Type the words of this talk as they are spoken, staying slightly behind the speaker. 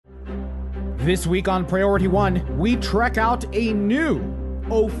This week on Priority One, we trek out a new,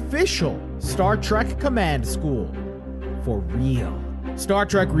 official Star Trek Command School. For real. Star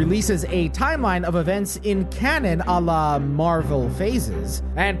Trek releases a timeline of events in canon a la Marvel Phases,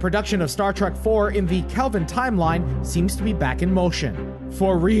 and production of Star Trek IV in the Kelvin timeline seems to be back in motion.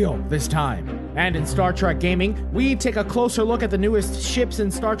 For real this time. And in Star Trek Gaming, we take a closer look at the newest ships in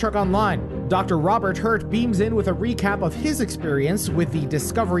Star Trek Online. Dr. Robert Hurt beams in with a recap of his experience with the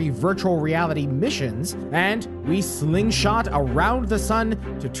Discovery virtual reality missions, and we slingshot around the sun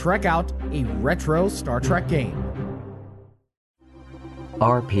to trek out a retro Star Trek game.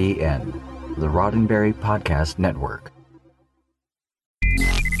 RPN, the Roddenberry Podcast Network.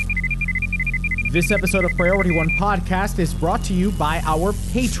 This episode of Priority One Podcast is brought to you by our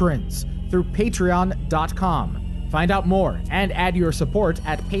patrons through patreon.com. Find out more and add your support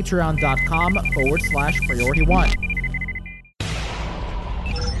at patreon.com/Priority One.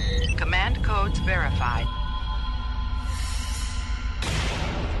 Command codes verified.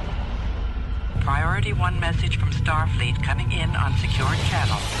 Priority One message from Starfleet coming in on secured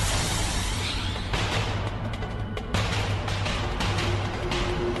channel.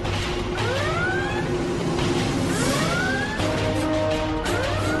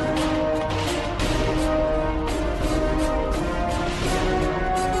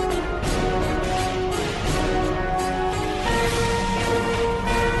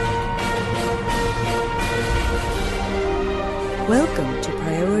 Welcome to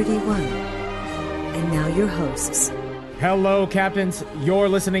Priority One. And now your hosts. Hello, Captains. You're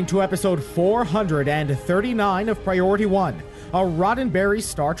listening to episode 439 of Priority One, a Roddenberry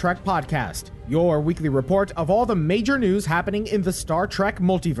Star Trek podcast, your weekly report of all the major news happening in the Star Trek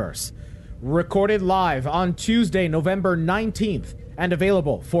multiverse. Recorded live on Tuesday, November 19th, and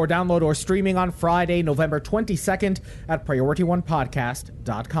available for download or streaming on Friday, November 22nd at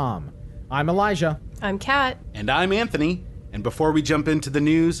PriorityOnePodcast.com. I'm Elijah. I'm Kat. And I'm Anthony. And before we jump into the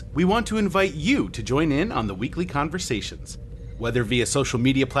news, we want to invite you to join in on the weekly conversations, whether via social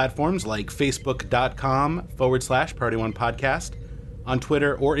media platforms like Facebook.com/Priority One Podcast, on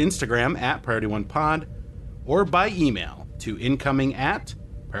Twitter or Instagram at Priority One Pod, or by email to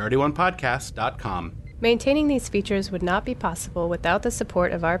incoming@PriorityOnePodcast.com. Maintaining these features would not be possible without the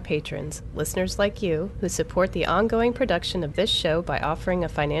support of our patrons, listeners like you, who support the ongoing production of this show by offering a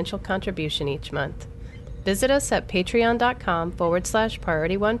financial contribution each month. Visit us at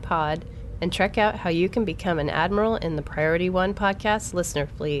patreon.com/Priority One Pod and check out how you can become an admiral in the Priority One Podcast listener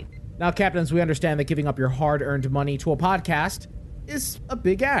fleet. Now, Captains, we understand that giving up your hard-earned money to a podcast is a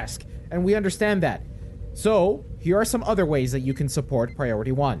big ask, and we understand that. So, here are some other ways that you can support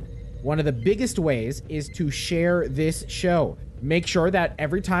Priority One. One of the biggest ways is to share this show. Make sure that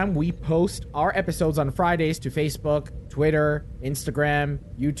every time we post our episodes on Fridays to Facebook, Twitter, Instagram,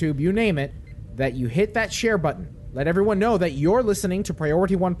 YouTube, you name it, that you hit that share button. Let everyone know that you're listening to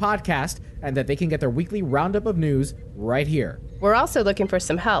Priority One Podcast and that they can get their weekly roundup of news right here. We're also looking for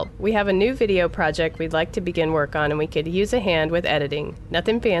some help. We have a new video project we'd like to begin work on, and we could use a hand with editing.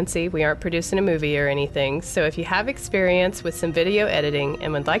 Nothing fancy, we aren't producing a movie or anything, so if you have experience with some video editing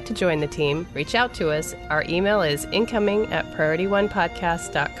and would like to join the team, reach out to us. Our email is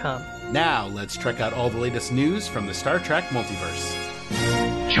incoming@PriorityOnePodcast.com. Now, let's check out all the latest news from the Star Trek multiverse.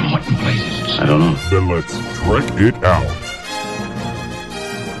 Jim, what in places? I don't know. Then let's trek it out.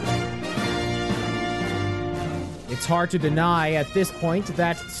 It's hard to deny at this point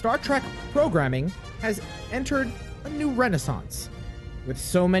that Star Trek programming has entered a new renaissance. With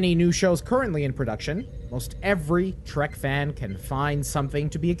so many new shows currently in production, most every Trek fan can find something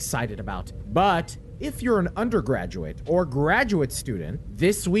to be excited about. But if you're an undergraduate or graduate student,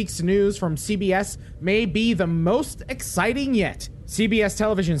 this week's news from CBS may be the most exciting yet. CBS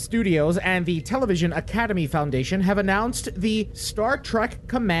Television Studios and the Television Academy Foundation have announced the Star Trek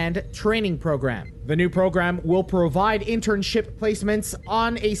Command Training Program. The new program will provide internship placements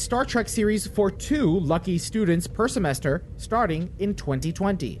on a Star Trek series for 2 lucky students per semester starting in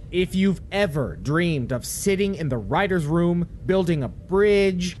 2020. If you've ever dreamed of sitting in the writer's room, building a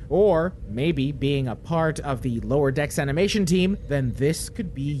bridge, or maybe being a part of the Lower Decks animation team, then this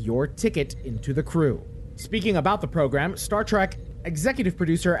could be your ticket into the crew. Speaking about the program, Star Trek executive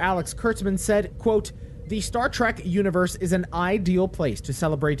producer Alex Kurtzman said, quote, "The Star Trek universe is an ideal place to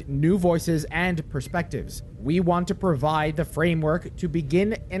celebrate new voices and perspectives. We want to provide the framework to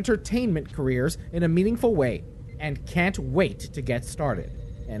begin entertainment careers in a meaningful way and can't wait to get started."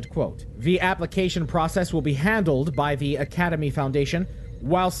 End quote. The application process will be handled by the Academy Foundation,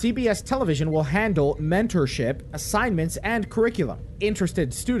 while CBS Television will handle mentorship, assignments, and curriculum.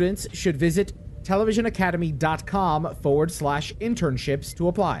 Interested students should visit televisionacademy.com/internships to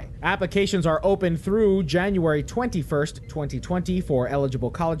apply. Applications are open through January 21st, 2020 for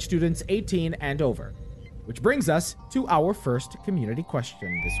eligible college students 18 and over. Which brings us to our first community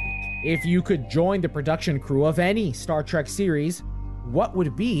question this week. If you could join the production crew of any Star Trek series, what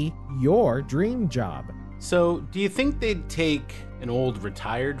would be your dream job? So, do you think they'd take an old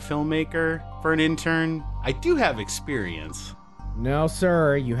retired filmmaker for an intern? I do have experience. No,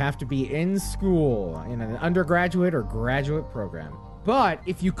 sir. You have to be in school in an undergraduate or graduate program. But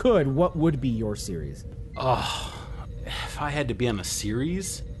if you could, what would be your series? Oh, if I had to be on a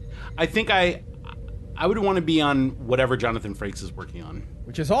series, I think I would want to be on whatever Jonathan Frakes is working on.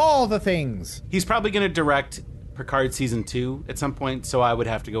 Which is all the things. He's probably going to direct Picard Season 2 at some point, so I would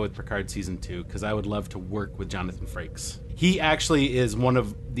have to go with Picard Season 2, because I would love to work with Jonathan Frakes. He actually is one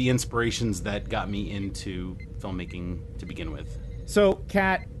of the inspirations that got me into filmmaking to begin with. So,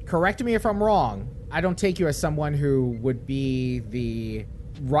 Kat, correct me if I'm wrong. I don't take you as someone who would be the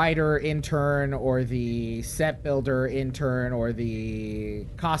writer intern or the set builder intern or the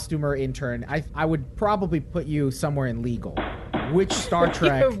costumer intern. I would probably put you somewhere in legal. Which Star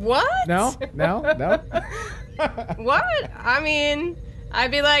Trek? What? No? What? I mean,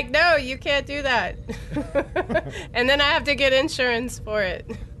 I'd be like, no, you can't do that. And then I have to get insurance for it.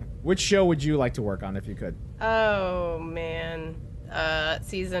 Which show would you like to work on if you could? Oh, man.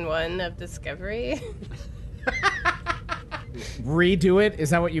 Season 1 of Discovery. Redo it? Is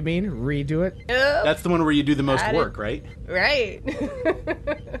that what you mean? Redo it? That's the one where you do the most work, right? Right.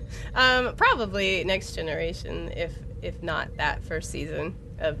 Probably Next Generation, if not that first season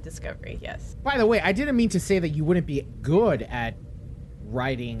of Discovery, yes. By the way, I didn't mean to say that you wouldn't be good at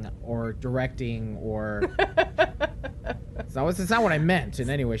writing or directing or... It's not what I meant in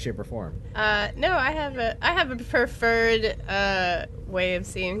any way, shape, or form. No, I have a preferred way of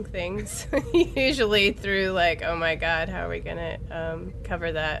seeing things. Usually through like, oh my god, how are we gonna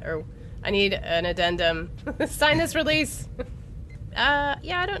cover that? Or I need an addendum. Sign this release. Yeah,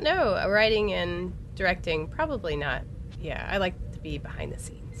 I don't know. Writing and directing, probably not. Yeah, I like to be behind the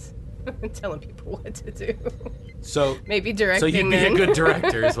scenes, telling people what to do. So maybe directing. So you'd be a good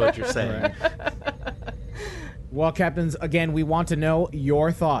director, is what you're saying. Right. Well, Captains, again, we want to know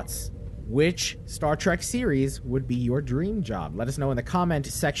your thoughts. Which Star Trek series would be your dream job? Let us know in the comment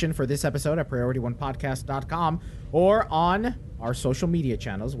section for this episode at PriorityOnePodcast.com or on our social media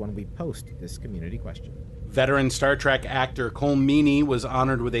channels when we post this community question. Veteran Star Trek actor Colm Meaney was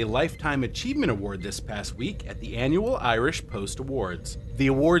honored with a Lifetime Achievement Award this past week at the annual Irish Post Awards. The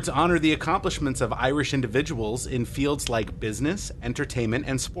awards honor the accomplishments of Irish individuals in fields like business, entertainment,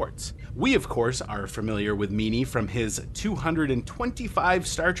 and sports. We, of course, are familiar with Meaney from his 225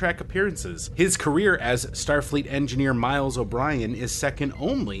 Star Trek appearances. His career as Starfleet engineer Miles O'Brien is second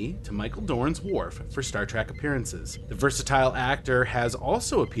only to Michael Dorn's Worf for Star Trek appearances. The versatile actor has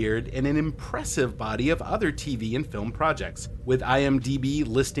also appeared in an impressive body of other TV and film projects, with IMDb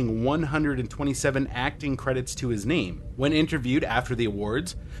listing 127 acting credits to his name. When interviewed after the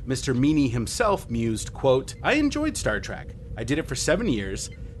awards, Mr. Meaney himself mused, quote, "I enjoyed Star Trek. I did it for 7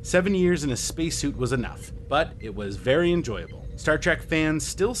 years. 7 years in a spacesuit was enough, but it was very enjoyable. Star Trek fans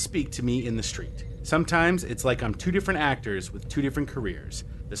still speak to me in the street. Sometimes it's like I'm two different actors with two different careers,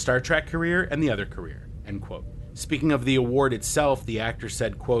 the Star Trek career and the other career," end quote. Speaking of the award itself, the actor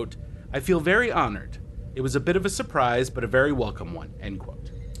said, quote, "I feel very honored. It was a bit of a surprise, but a very welcome one," end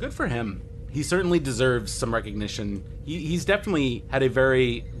quote. Good for him. He certainly deserves some recognition. He's definitely had a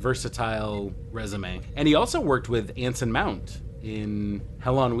very versatile resume. And he also worked with Anson Mount in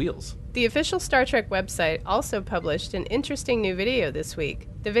Hell on Wheels. The official Star Trek website also published an interesting new video this week.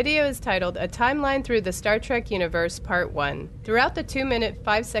 The video is titled A Timeline Through the Star Trek Universe Part 1. Throughout the 2-minute,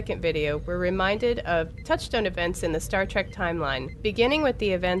 5-second video, we're reminded of touchstone events in the Star Trek timeline. Beginning with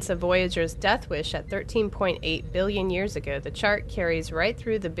the events of Voyager's death wish at 13.8 billion years ago, the chart carries right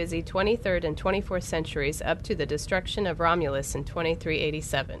through the busy 23rd and 24th centuries up to the destruction of Romulus in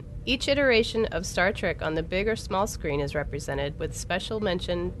 2387. Each iteration of Star Trek on the big or small screen is represented, with special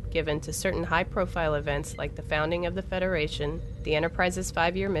mention given to certain high-profile events like the founding of the Federation, the Enterprise's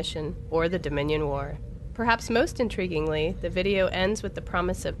 5-year mission, or the Dominion War. Perhaps most intriguingly, the video ends with the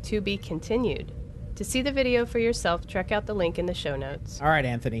promise of to be continued. To see the video for yourself, check out the link in the show notes. All right,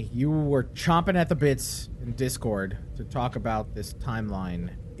 Anthony, you were chomping at the bits in Discord to talk about this timeline.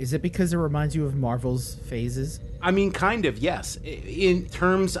 Is it because it reminds you of Marvel's Phases? I mean, kind of, yes. In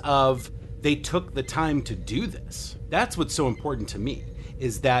terms of they took the time to do this. That's what's so important to me,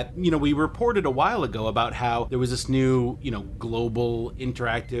 is that, we reported a while ago about how there was this new, global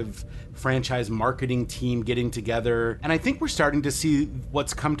interactive franchise marketing team getting together. And I think we're starting to see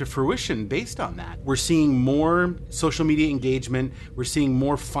what's come to fruition based on that. We're seeing more social media engagement. We're seeing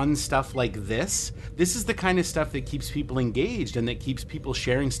more fun stuff like this. This is the kind of stuff that keeps people engaged and that keeps people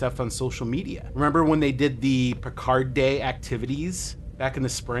sharing stuff on social media. Remember when they did the Picard Day activities back in the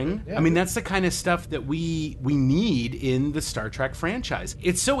spring? Yeah. I mean, that's the kind of stuff that we need in the Star Trek franchise.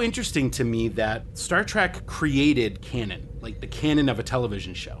 It's so interesting to me that Star Trek created canon, like the canon of a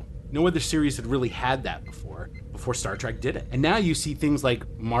television show. No other series had really had that before Star Trek did it. And now you see things like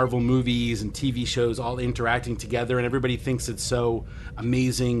Marvel movies and TV shows all interacting together, and everybody thinks it's so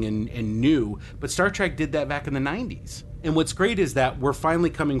amazing and new. But Star Trek did that back in the 90s. And what's great is that we're finally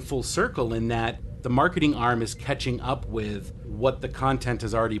coming full circle in that the marketing arm is catching up with what the content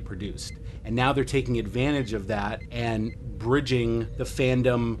has already produced. And now they're taking advantage of that and bridging the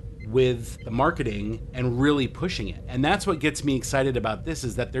fandom with the marketing and really pushing it. And that's what gets me excited about this,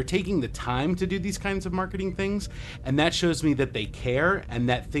 is that they're taking the time to do these kinds of marketing things. And that shows me that they care and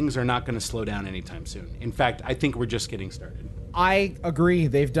that things are not going to slow down anytime soon. In fact, I think we're just getting started. I agree.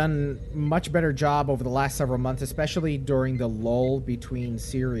 They've done a much better job over the last several months, especially during the lull between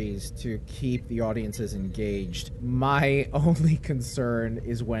series, to keep the audiences engaged. My only concern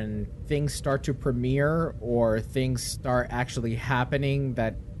is when things start to premiere or things start actually happening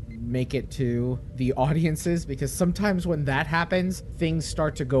that make it to the audiences, because sometimes when that happens, things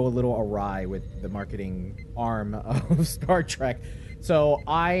start to go a little awry with the marketing arm of Star Trek. So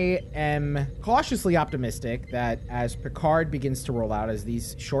I am cautiously optimistic that as Picard begins to roll out, as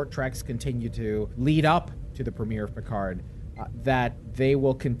these short treks continue to lead up to the premiere of Picard, that they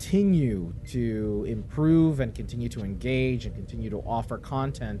will continue to improve and continue to engage and continue to offer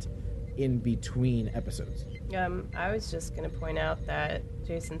content in between episodes. I was just going to point out that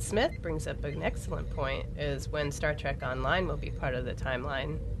Jason Smith brings up an excellent point, is when Star Trek Online will be part of the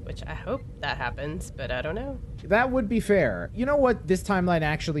timeline, which I hope that happens, but I don't know. That would be fair. You know what this timeline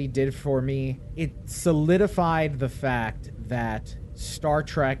actually did for me? It solidified the fact that Star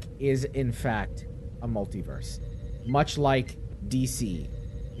Trek is, in fact, a multiverse. Much like DC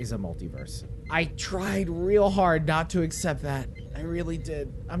is a multiverse. I tried real hard not to accept that. I really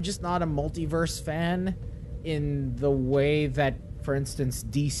did. I'm just not a multiverse fan in the way that, for instance,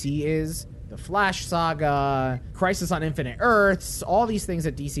 DC is. The Flash saga, Crisis on Infinite Earths, all these things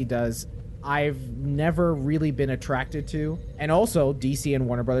that DC does, I've never really been attracted to. And also, DC and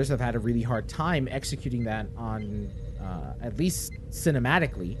Warner Brothers have had a really hard time executing that on, at least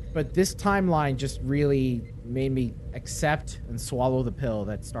cinematically. But this timeline just really made me accept and swallow the pill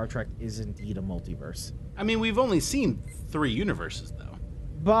that Star Trek is indeed a multiverse. I mean, we've only seen 3 universes, though.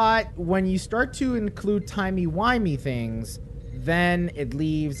 But when you start to include timey-wimey things, then it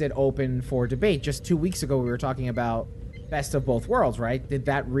leaves it open for debate. Just 2 weeks ago, we were talking about Best of Both Worlds, right? Did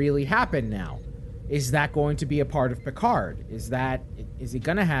that really happen now? Is that going to be a part of Picard? Is he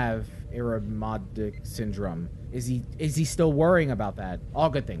going to have Aramodic syndrome? Is he still worrying about that? All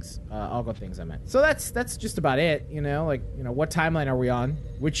good things. All good things, I meant. So that's just about it, what timeline are we on?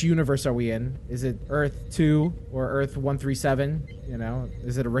 Which universe are we in? Is it Earth 2 or Earth 137?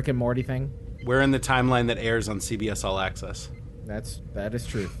 Is it a Rick and Morty thing? We're in the timeline that airs on CBS All Access. That is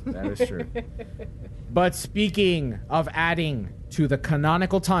true. That is true. But speaking of adding to the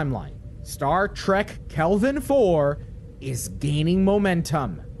canonical timeline, Star Trek Kelvin 4 is gaining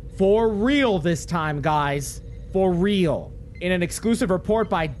momentum. For real this time, guys. For real. In an exclusive report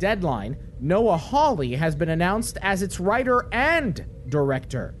by Deadline, Noah Hawley has been announced as its writer and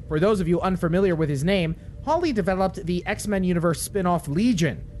director. For those of you unfamiliar with his name, Hawley developed the X-Men universe spin-off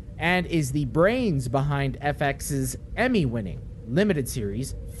Legion and is the brains behind FX's Emmy-winning limited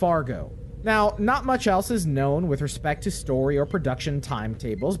series Fargo. Now, not much else is known with respect to story or production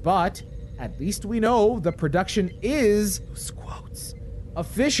timetables, but at least we know the production is, quotes,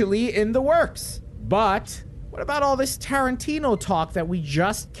 officially in the works. But what about all this Tarantino talk that we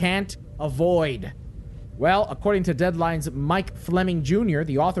just can't avoid? Well, according to Deadline's Mike Fleming Jr.,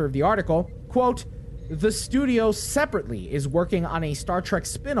 the author of the article, quote, the studio separately is working on a Star Trek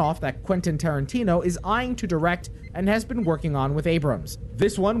spin-off that Quentin Tarantino is eyeing to direct and has been working on with Abrams.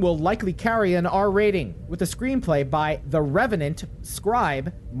 This one will likely carry an R rating, with a screenplay by The Revenant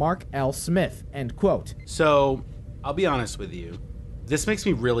scribe Mark L. Smith, end quote. So, I'll be honest with you. This makes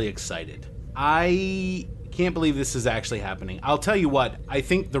me really excited. I can't believe this is actually happening. I'll tell you what, I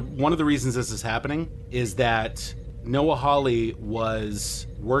think one of the reasons this is happening is that Noah Hawley was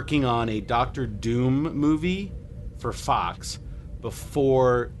working on a Doctor Doom movie for Fox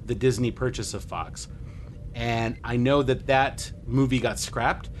before the Disney purchase of Fox. And I know that movie got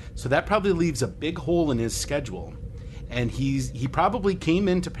scrapped, so that probably leaves a big hole in his schedule. And he probably came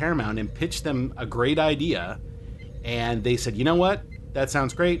into Paramount and pitched them a great idea, and they said, you know what, that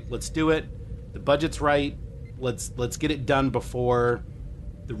sounds great, let's do it. The budget's right. Let's get it done before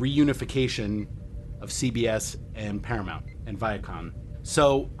the reunification of CBS and Paramount and Viacom.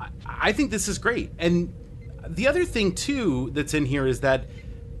 So I think this is great. And the other thing, too, that's in here is that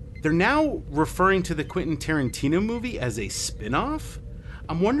they're now referring to the Quentin Tarantino movie as a spin-off.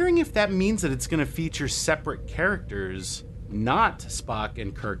 I'm wondering if that means that it's going to feature separate characters, not Spock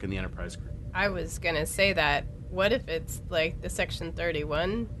and Kirk and the Enterprise crew. I was going to say that. What if it's like the Section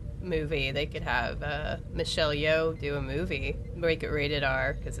 31 movie? They could have Michelle Yeoh do a movie, make it rated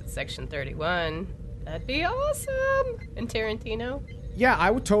R because it's Section 31. That'd be awesome. And Tarantino? Yeah, I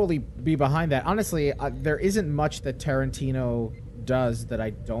would totally be behind that. Honestly, there isn't much that Tarantino does that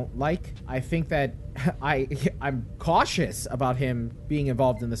I don't like. I think that I'm cautious about him being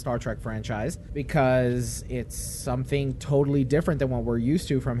involved in the Star Trek franchise because it's something totally different than what we're used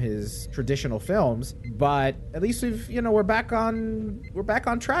to from his traditional films. But at least we're back on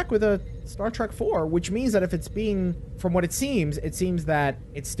track with a Star Trek 4, which means that if it's being, from what it seems that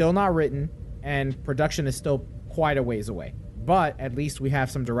it's still not written and production is still quite a ways away. But at least we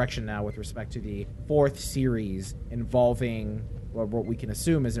have some direction now with respect to the 4th series involving, well, what we can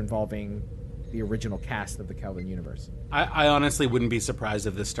assume is involving the original cast of the Kelvin universe. I honestly wouldn't be surprised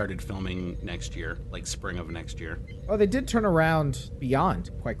if this started filming next year, like spring of next year. Oh, they did turn around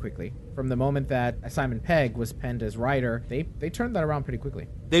Beyond quite quickly. From the moment that Simon Pegg was penned as writer, they turned that around pretty quickly.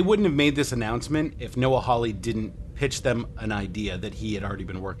 They wouldn't have made this announcement if Noah Hawley didn't pitch them an idea that he had already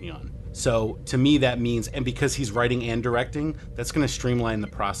been working on. So to me that means, and because he's writing and directing, that's going to streamline the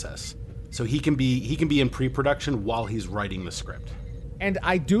process. So he can be in pre-production while he's writing the script. And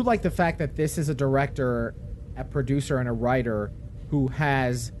I do like the fact that this is a director, a producer, and a writer who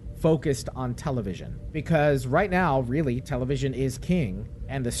has focused on television. Because right now, really, television is king,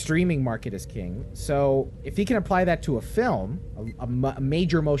 and the streaming market is king. So if he can apply that to a film, a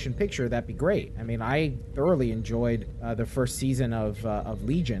major motion picture, that'd be great. I mean, I thoroughly enjoyed the first season of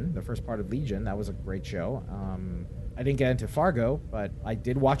Legion, the first part of Legion. That was a great show. I didn't get into Fargo, but I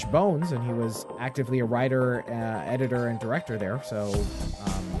did watch Bones, and he was actively a writer, editor, and director there. So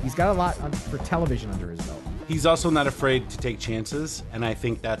he's got a lot for television under his belt. He's also not afraid to take chances, and I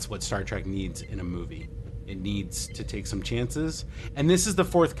think that's what Star Trek needs in a movie. It needs to take some chances. And this is the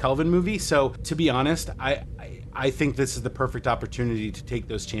 4th Kelvin movie, so to be honest, I think this is the perfect opportunity to take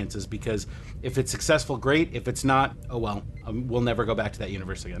those chances, because if it's successful, great. If it's not, oh well, we'll never go back to that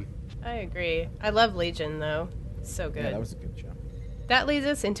universe again. I agree. I love Legion, though. So good. Yeah, that was a good show. That leads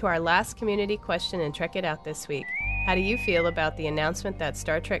us into our last community question in Trek It Out this week. How do you feel about the announcement that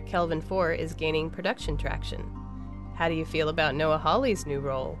Star Trek Kelvin 4 is gaining production traction? How do you feel about Noah Hawley's new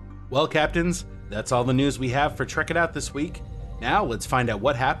role? Well, Captains, that's all the news we have for Trek It Out this week. Now let's find out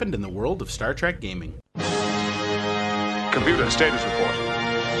what happened in the world of Star Trek gaming. Computer status report.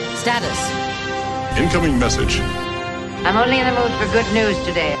 Status. Incoming message. I'm only in the mood for good news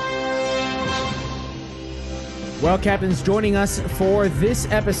today. Well, Captains, joining us for this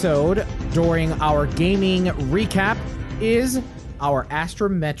episode during our gaming recap is our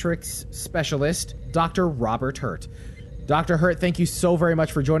astrometrics specialist, Dr. Robert Hurt. Dr. Hurt, thank you so very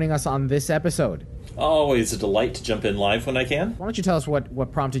much for joining us on this episode. Always a delight to jump in live when I can. Why don't you tell us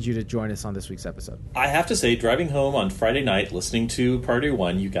what prompted you to join us on this week's episode? I have to say, driving home on Friday night, listening to Party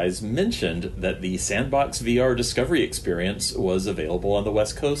 1, you guys mentioned that the Sandbox VR Discovery experience was available on the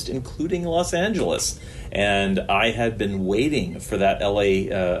West Coast, including Los Angeles. And I had been waiting for that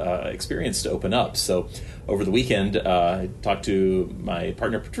LA experience to open up. So over the weekend, I talked to my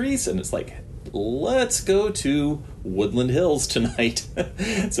partner Patrice, and it's like, let's go to Woodland Hills tonight.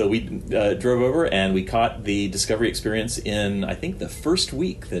 So we drove over and we caught the Discovery experience in, I think, the first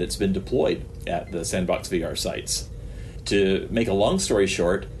week that it's been deployed at the Sandbox VR sites. To make a long story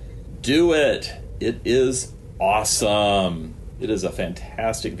short, do it. It is awesome. It is a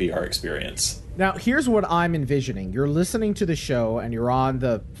fantastic VR experience. Now, here's what I'm envisioning. You're listening to the show and you're on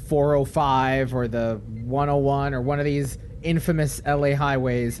the 405 or the 101 or one of these infamous LA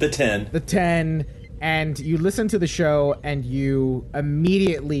highways. The 10. And you listen to the show and you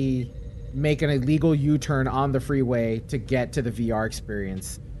immediately make an illegal U-turn on the freeway to get to the VR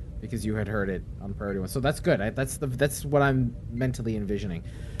experience because you had heard it on Priority One. So that's good. That's what I'm mentally envisioning.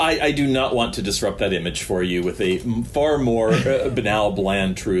 I do not want to disrupt that image for you with a far more banal,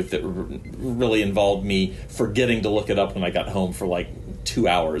 bland truth that really involved me forgetting to look it up when I got home for like 2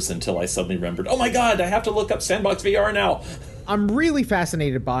 hours until I suddenly remembered, oh my God, I have to look up Sandbox VR now. I'm really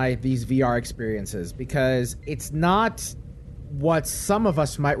fascinated by these VR experiences because it's not what some of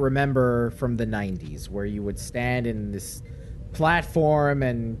us might remember from the 90s, where you would stand in this platform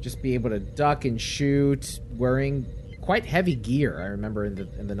and just be able to duck and shoot wearing quite heavy gear. I remember in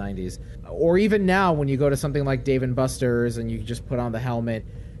the 90s. Or even now when you go to something like Dave & Buster's and you just put on the helmet.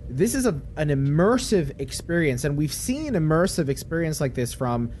 This is an immersive experience, and we've seen an immersive experience like this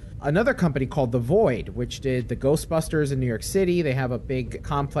from another company called The Void, which did the Ghostbusters in New York City. They have a big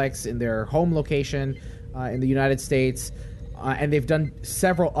complex in their home location in the United States, and they've done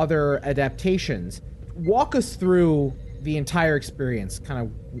several other adaptations. Walk us through the entire experience, kind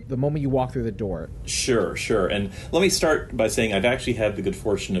of the moment you walk through the door. Sure. And let me start by saying I've actually had the good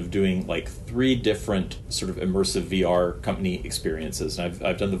fortune of doing like 3 different sort of immersive VR company experiences. And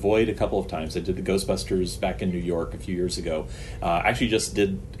I've done The Void a couple of times. I did the Ghostbusters back in New York a few years ago. Actually just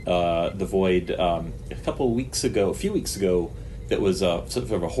did The Void a few weeks ago that was sort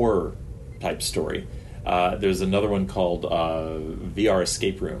of a horror type story. There's another one called VR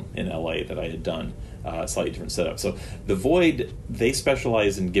Escape Room in LA that I had done. Slightly different setup. So The Void, they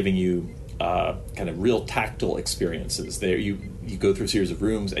specialize in giving you kind of real tactile experiences. There, you go through a series of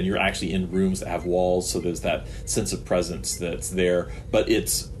rooms, and you're actually in rooms that have walls, so there's that sense of presence that's there. But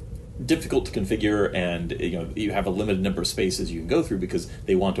it's difficult to configure, and you have a limited number of spaces you can go through because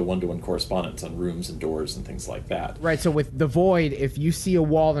they want a one-to-one correspondence on rooms and doors and things like that. Right. So with The Void, if you see a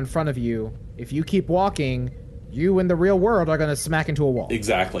wall in front of you, if you keep walking, you in the real world are going to smack into a wall.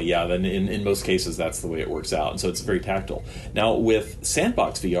 Exactly, yeah. Then in most cases, that's the way it works out. And so it's very tactile. Now, with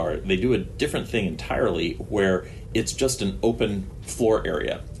Sandbox VR, they do a different thing entirely where it's just an open floor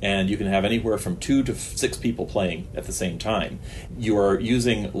area. And you can have anywhere from 2 to 6 people playing at the same time. You are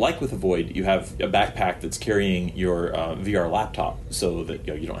using, like with The Void, you have a backpack that's carrying your VR laptop so that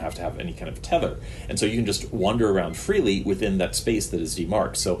you don't have to have any kind of tether. And so you can just wander around freely within that space that is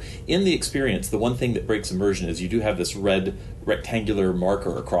demarked. So in the experience, the one thing that breaks immersion is you do have this red rectangular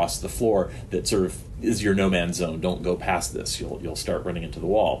marker across the floor that sort of is your no man's zone. Don't go past this. You'll start running into the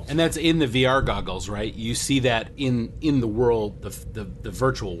wall. And that's in the VR goggles, right? You see that in the world, the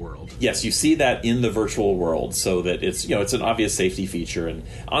virtual world. Yes, you see that in the virtual world, so that it's it's an obvious safety feature. And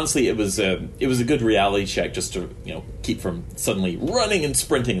honestly, it was a good reality check just to keep from suddenly running and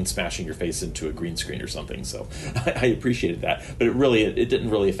sprinting and smashing your face into a green screen or something. So I appreciated that, but it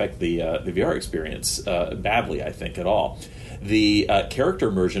didn't really affect the VR experience badly, I think, at all. The character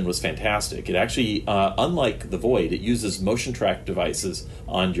immersion was fantastic. It actually, unlike The Void, it uses motion track devices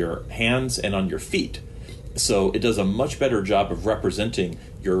on your hands and on your feet. So it does a much better job of representing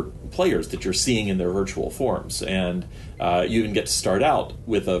your players that you're seeing in their virtual forms. And you even get to start out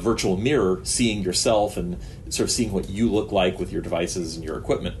with a virtual mirror, seeing yourself and sort of seeing what you look like with your devices and your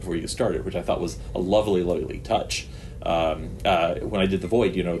equipment before you started, which I thought was a lovely, lovely touch. When I did The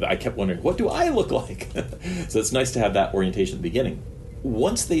Void, I kept wondering, what do I look like? So it's nice to have that orientation at the beginning.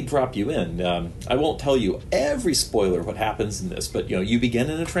 Once they drop you in, I won't tell you every spoiler what happens in this, but you begin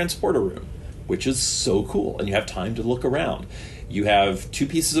in a transporter room, which is so cool, and you have time to look around. You have 2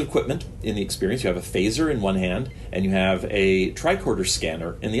 pieces of equipment in the experience. You have a phaser in one hand, and you have a tricorder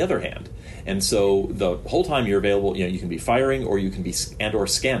scanner in the other hand. And so the whole time you're available, you can be firing or you can be or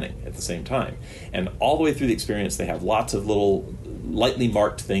scanning at the same time. And all the way through the experience, they have lots of little lightly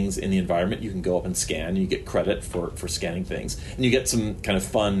marked things in the environment. You can go up and scan, and you get credit for scanning things. And you get some kind of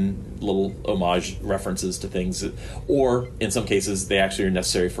fun little homage references to things, or in some cases, they actually are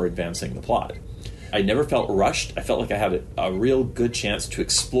necessary for advancing the plot. I never felt rushed. I felt like I had a real good chance to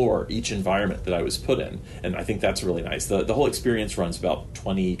explore each environment that I was put in, and I think that's really nice. The whole experience runs about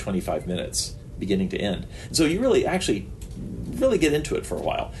 20-25 minutes, beginning to end. And so you really get into it for a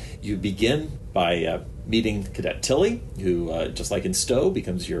while. You begin by meeting Cadet Tilly, who, just like in Stowe,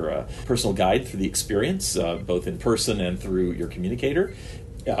 becomes your personal guide through the experience, both in person and through your communicator.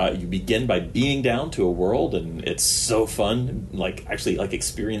 You begin by being down to a world, and it's so fun, like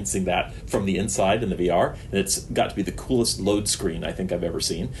experiencing that from the inside in the VR. And it's got to be the coolest load screen I think I've ever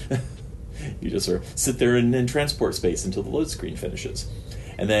seen. You just sort of sit there in transport space until the load screen finishes.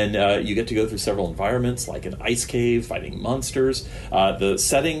 And then you get to go through several environments, like an ice cave, fighting monsters. The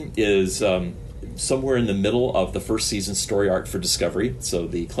setting is somewhere in the middle of the first season story arc for Discovery, so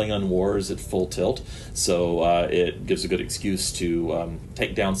the Klingon War is at full tilt, so it gives a good excuse to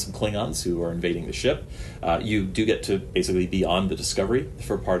take down some Klingons who are invading the ship. You do get to basically be on the Discovery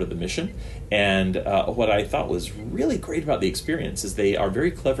for part of the mission, and what I thought was really great about the experience is they are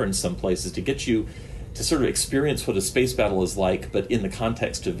very clever in some places to get you to sort of experience what a space battle is like, but in the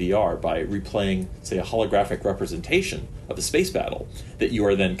context of VR, by replaying, say, a holographic representation of a space battle that you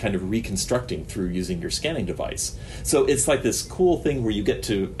are then kind of reconstructing through using your scanning device. So it's like this cool thing where you get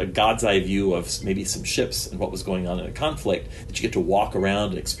to a god's eye view of maybe some ships and what was going on in a conflict that you get to walk around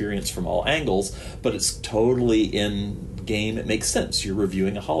and experience from all angles, but it's totally in game. It makes sense. You're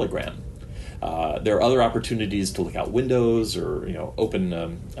reviewing a hologram. There are other opportunities to look out windows or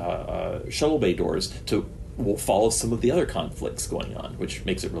open shuttle bay doors to follow some of the other conflicts going on, which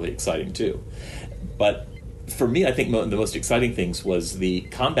makes it really exciting too. But for me, I think the most exciting things was the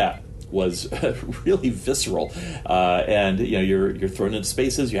combat was really visceral, and you're thrown into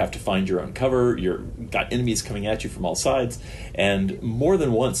spaces. You have to find your own cover. You've got enemies coming at you from all sides, and more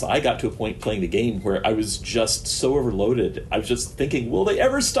than once I got to a point playing the game where I was just so overloaded. I was just thinking, will they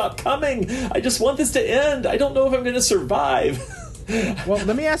ever stop coming? I just want this to end. I don't know if I'm going to survive. Well,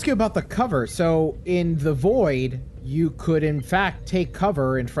 let me ask you about the cover. So in The Void, you could in fact take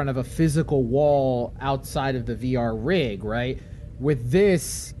cover in front of a physical wall outside of the VR rig, right? With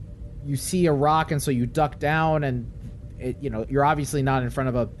this, you see a rock, and so you duck down, and you're obviously not in front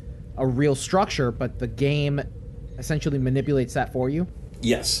of a real structure, but the game essentially manipulates that for you.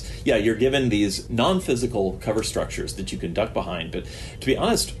 Yes. Yeah, you're given these non-physical cover structures that you can duck behind. But to be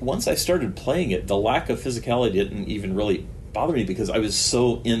honest, once I started playing it, the lack of physicality didn't even really bother me because I was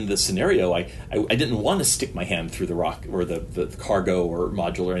so in the scenario. I didn't want to stick my hand through the rock or the cargo or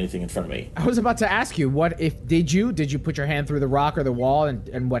module or anything in front of me. I was about to ask you, did you put your hand through the rock or the wall,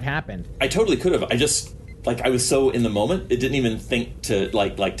 and what happened? I totally could have. I was so in the moment, it didn't even think to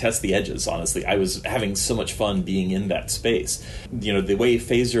like test the edges, honestly. I was having so much fun being in that space. The way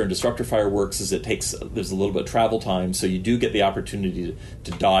phaser and disruptor fire works is there's a little bit of travel time, so you do get the opportunity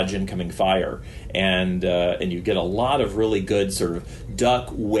to dodge incoming fire, and you get a lot of really good sort of duck,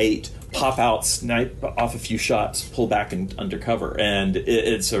 wait, pop out, snipe off a few shots, pull back and undercover. And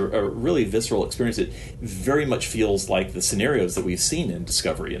it's a really visceral experience. It very much feels like the scenarios that we've seen in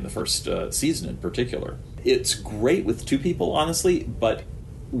Discovery in the first season in particular. It's great with two people, honestly, but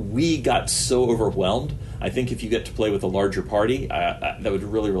we got so overwhelmed. I think if you get to play with a larger party, that would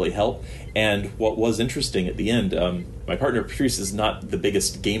really, really help. And what was interesting at the end, my partner Patrice is not the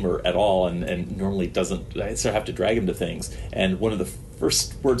biggest gamer at all, and normally doesn't. I sort of have to drag him to things. And one of the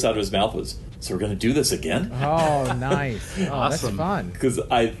first words out of his mouth was, "So we're going to do this again?" Oh, nice! Awesome. That's fun. Because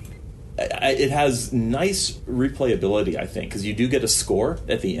it has nice replayability, I think, because you do get a score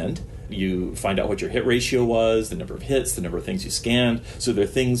at the end. You find out what your hit ratio was, the number of hits, the number of things you scanned. So there are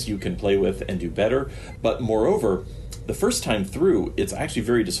things you can play with and do better. But moreover, the first time through, it's actually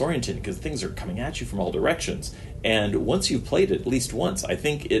very disorienting because things are coming at you from all directions. And once you've played it at least once, I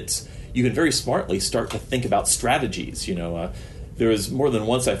think you can very smartly start to think about strategies. There was more than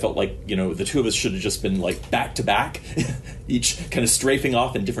once I felt like, the two of us should have just been like back to back, each kind of strafing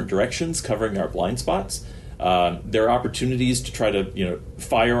off in different directions, covering our blind spots. There are opportunities to try to,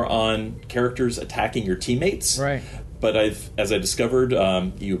 fire on characters attacking your teammates. Right. But as I discovered,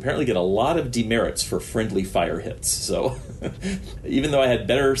 you apparently get a lot of demerits for friendly fire hits. So even though I had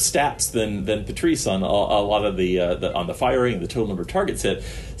better stats than Patrice on a lot of on the firing and the total number of targets hit,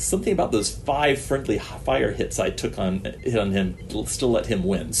 something about those 5 friendly fire hits I hit on him still let him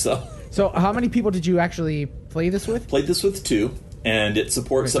win. So how many people did you actually play this with? Played this with 2, and it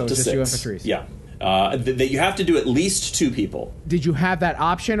supports up to 6. You and Patrice. Yeah. That you have to do at least 2 people. Did you have that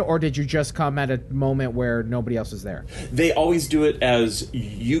option, or did you just come at a moment where nobody else is there? They always do it as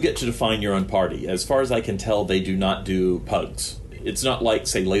you get to define your own party. As far as I can tell, they do not do pugs. It's not like,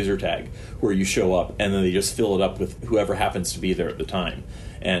 say, laser tag, where you show up and then they just fill it up with whoever happens to be there at the time.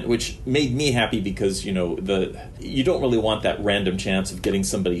 And which made me happy because, you don't really want that random chance of getting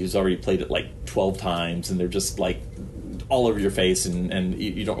somebody who's already played it like 12 times and they're just like all over your face, and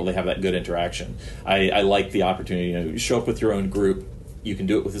you don't really have that good interaction. I like the opportunity. You show up with your own group. You can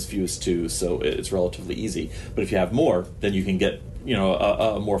do it with as few as 2, so it's relatively easy. But if you have more, then you can get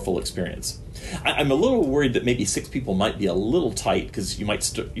a more full experience. I'm a little worried that maybe 6 people might be a little tight because you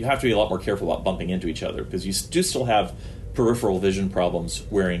have to be a lot more careful about bumping into each other because you do still have peripheral vision problems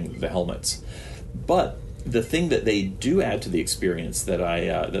wearing the helmets. But the thing that they do add to the experience that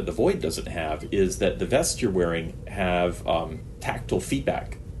that the Void doesn't have is that the vests you're wearing have tactile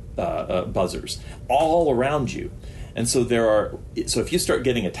feedback buzzers all around you. And so if you start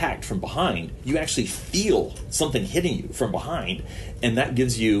getting attacked from behind, you actually feel something hitting you from behind, and that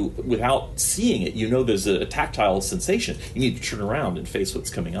gives you, without seeing it, there's a tactile sensation. You need to turn around and face what's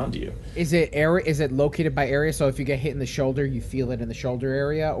coming onto you. Is it located by area? So if you get hit in the shoulder, you feel it in the shoulder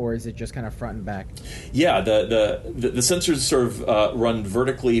area, or is it just kind of front and back? Yeah, the sensors sort of run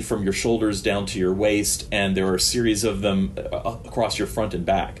vertically from your shoulders down to your waist, and there are a series of them across your front and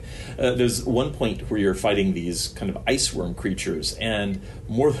back. There's one point where you're fighting these kind of ice worm creatures, and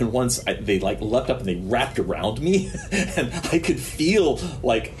more than once they leapt up and they wrapped around me, and I could feel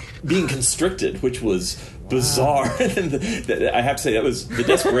like being constricted, which was bizarre. And I have to say that was the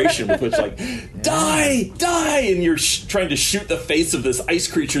desperation with which die, and you're trying to shoot the face of this ice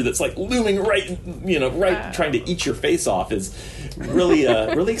creature that's looming right, trying to eat your face off is really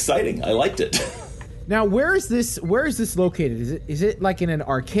really exciting. I liked it. Now, where is this located? Is it like in an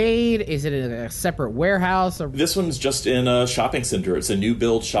arcade? Is it in a separate warehouse? Or? This one's just in a shopping center. It's a new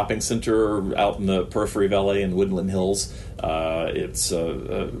build shopping center out in the periphery of LA in Woodland Hills.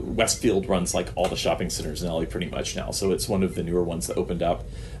 Westfield runs all the shopping centers in LA pretty much now, so it's one of the newer ones that opened up.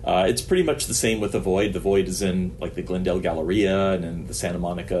 It's pretty much the same with the Void. The Void is in the Glendale Galleria and in the Santa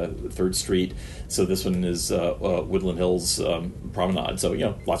Monica 3rd Street. So this one is Woodland Hills Promenade. So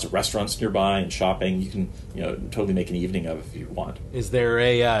lots of restaurants nearby and shopping. You can totally make an evening of if you want. Is there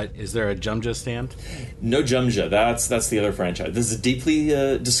a Jumja stand? No Jumja. That's the other franchise. This is deeply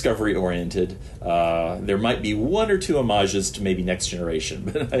Discovery oriented. There might be one or two homages to maybe Next Generation,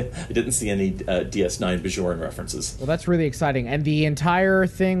 but I didn't see any DS9 Bajoran references. Well, that's really exciting. And the entire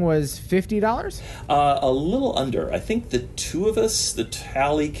thing was $50? A little under. I think the two of us, the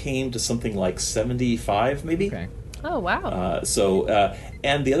tally came to something like $75, maybe. Okay. Oh, wow.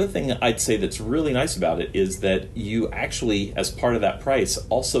 And the other thing I'd say that's really nice about it is that you actually, as part of that price,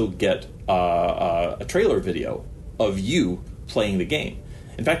 also get a trailer video of you playing the game.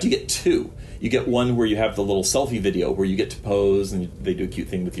 In fact, you get two. You get one where you have the little selfie video where you get to pose and they do a cute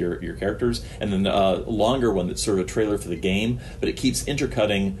thing with your characters, and then a longer one that's sort of a trailer for the game, but it keeps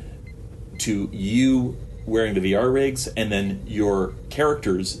intercutting to you wearing the VR rigs and then your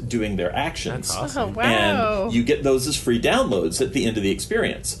characters doing their actions. That's awesome. Oh, wow. And you get those as free downloads at the end of the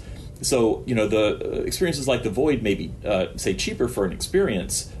experience. So, the experiences like the Void may be, say, cheaper for an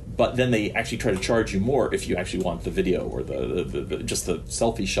experience, but then they actually try to charge you more if you actually want the video or the just the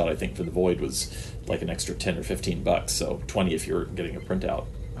selfie shot. I think for the Void was an extra $10 or $15, so $20 if you're getting a printout.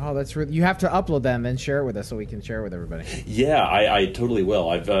 Oh, that's really... You have to upload them and share it with us so we can share it with everybody. Yeah, I totally will.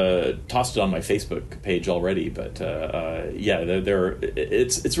 I've tossed it on my Facebook page already, but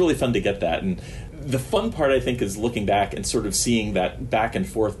it's really fun to get that. And the fun part, I think, is looking back and sort of seeing that back and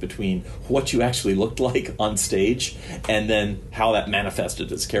forth between what you actually looked like on stage and then how that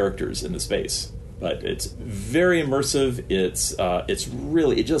manifested as characters in the space. But it's very immersive.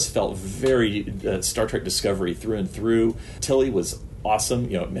 It just felt very Star Trek Discovery through and through. Tilly was awesome.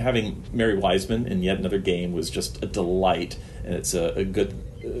 Having Mary Wiseman in yet another game was just a delight, and it's a good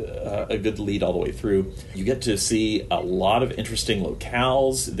lead all the way through. You get to see a lot of interesting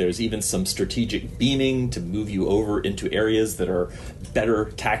locales. There's even some strategic beaming to move you over into areas that are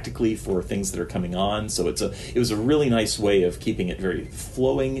better tactically for things that are coming on. So it was a really nice way of keeping it very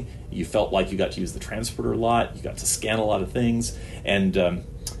flowing. You felt like you got to use the transporter a lot. You got to scan a lot of things, and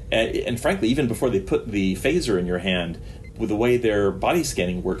frankly, even before they put the phaser in your hand, with the way their body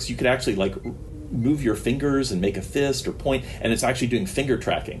scanning works, you could actually move your fingers and make a fist or point, and it's actually doing finger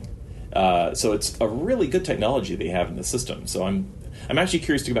tracking. So it's a really good technology they have in the system. So I'm actually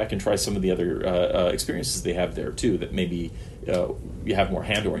curious to go back and try some of the other experiences they have there too, that maybe you have more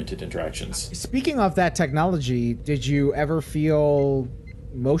hand-oriented interactions. Speaking of that technology, did you ever feel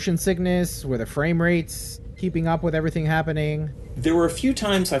motion sickness? Were the frame rates keeping up with everything happening? There were a few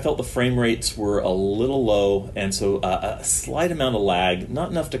times I felt the frame rates were a little low, and so a slight amount of lag, not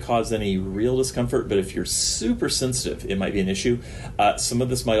enough to cause any real discomfort, but if you're super sensitive, it might be an issue. Some of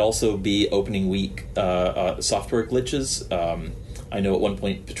this might also be opening week software glitches. I know at one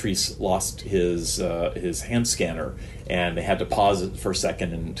point Patrice lost his hand scanner, and they had to pause it for a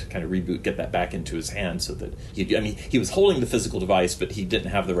second and kind of reboot, get that back into his hand, so that he was holding the physical device, but he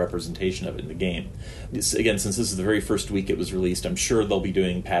didn't have the representation of it in the game. Again, since this is the very first week it was released, I'm sure they'll be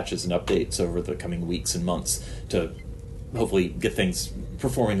doing patches and updates over the coming weeks and months to hopefully get things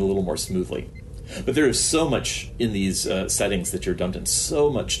performing a little more smoothly. But there is so much in these settings that you're dumped in, so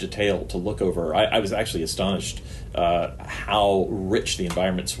much detail to look over. I was actually astonished how rich the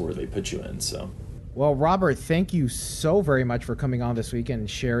environments were they put you in. So, well, Robert, thank you so very much for coming on this week and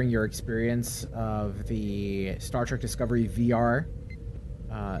sharing your experience of the Star Trek Discovery VR.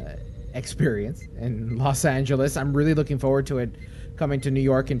 experience in Los Angeles. I'm really looking forward to it coming to New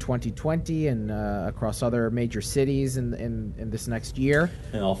York in 2020 and across other major cities in this next year.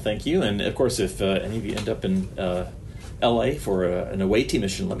 Well, thank you. And of course, if any of you end up in LA for an away team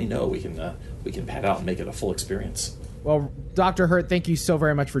mission, let me know. We can pad out and make it a full experience. Well, Dr. Hurt, thank you so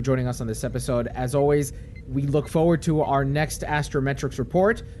very much for joining us on this episode. As always, we look forward to our next Astrometrics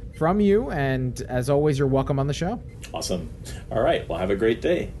report from you, and as always, you're welcome on the show. Awesome. All right, well, have a great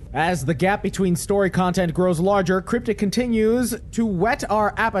day. As the gap between story content grows larger, Cryptic continues to whet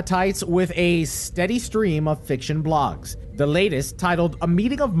our appetites with a steady stream of fiction blogs. The latest, titled A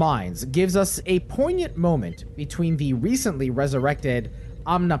Meeting of Minds, gives us a poignant moment between the recently resurrected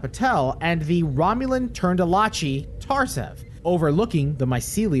Amna Patel and the Romulan-turned-Alachi Tarsev, overlooking the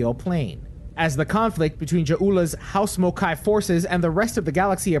mycelial plane. As the conflict between Ja'ula's House Mokai forces and the rest of the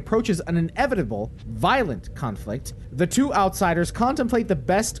galaxy approaches an inevitable, violent conflict, the two outsiders contemplate the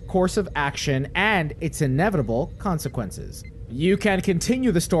best course of action and its inevitable consequences. You can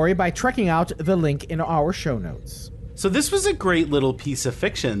continue the story by checking out the link in our show notes. So this was a great little piece of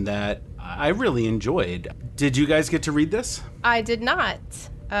fiction that I really enjoyed. Did you guys get to read this? I did not,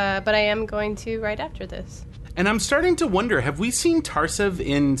 but I am going to right after this. And I'm starting to wonder, have we seen Tarsev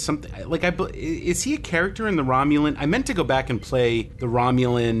in something, like, is he a character in the Romulan? I meant to go back and play the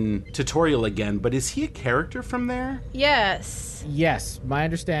Romulan tutorial again, but is he a character from there? Yes. Yes, my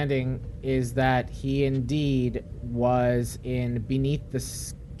understanding is that he indeed was in Beneath the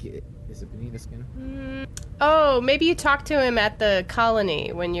Skin. Is it Beneath the Skin? Oh, maybe you talked to him at the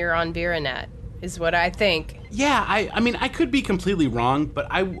colony when you're on Viranet, is what I think. Yeah, I mean, I could be completely wrong, but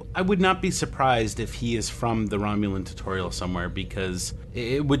I would not be surprised if he is from the Romulan tutorial somewhere, because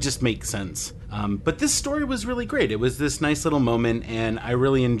it would just make sense. But this story was really great. It was this nice little moment, and I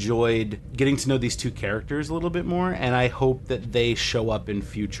really enjoyed getting to know these two characters a little bit more, and I hope that they show up in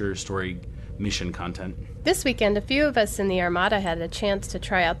future story mission content. This weekend, a few of us in the Armada had a chance to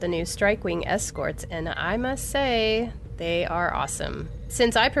try out the new Strikewing escorts, and I must say, they are awesome.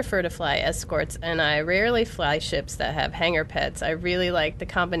 Since I prefer to fly escorts and I rarely fly ships that have hangar pets, I really like the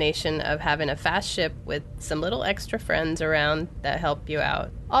combination of having a fast ship with some little extra friends around that help you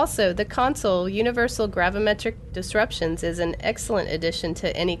out. Also, the console Universal Gravimetric Disruptions is an excellent addition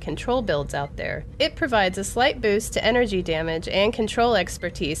to any control builds out there. It provides a slight boost to energy damage and control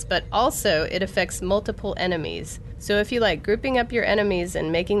expertise, but also it affects multiple enemies. So if you like grouping up your enemies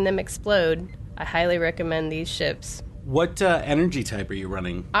and making them explode, I highly recommend these ships. What energy type are you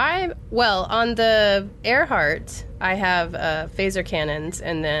running? On the Earhart, I have phaser cannons,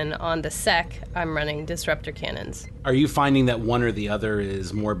 and then on the Sec, I'm running disruptor cannons. Are you finding that one or the other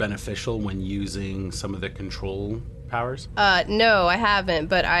is more beneficial when using some of the control powers? No, I haven't,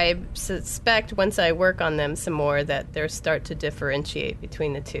 but I suspect once I work on them some more that they'll start to differentiate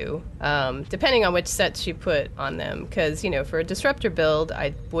between the two, depending on which sets you put on them. Because, for a disruptor build,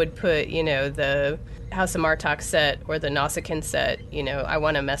 I would put, the House of Martok set or the Nausicaan set. I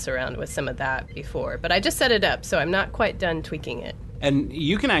want to mess around with some of that before. But I just set it up, so I'm not quite done tweaking it. And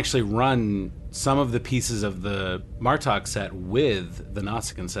you can actually run some of the pieces of the Martok set with the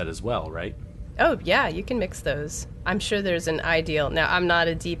Nausicaan set as well, right? Oh, yeah, you can mix those. I'm sure there's an ideal. Now, I'm not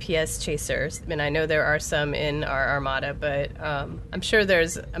a DPS chaser, and I know there are some in our Armada, but I'm sure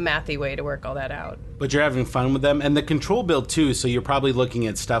there's a mathy way to work all that out. But you're having fun with them. And the control build, too, so you're probably looking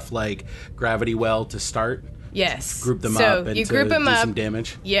at stuff like Gravity Well to start. Yes. Group them so up and you to group them do up, some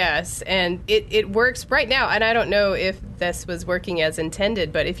damage. Yes, and it works right now, and I don't know if this was working as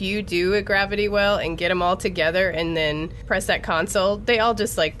intended, but if you do a Gravity Well and get them all together and then press that console, they all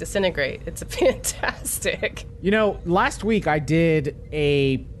just, disintegrate. It's fantastic. Last week I did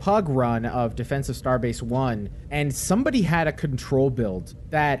a pug run of Defensive Starbase 1, and somebody had a control build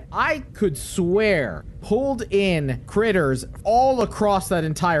that I could swear pulled in critters all across that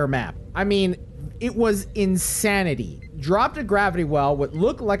entire map. I mean, it was insanity. Dropped a Gravity Well, what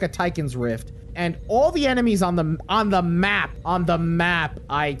looked like a Tychon's Rift, and all the enemies on the map,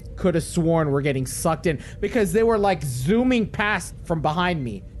 I could have sworn were getting sucked in because they were zooming past from behind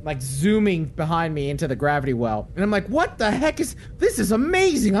me, zooming behind me into the Gravity Well. And I'm like, what the heck this is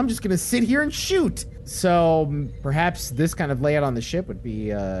amazing. I'm just going to sit here and shoot. So perhaps this kind of layout on the ship would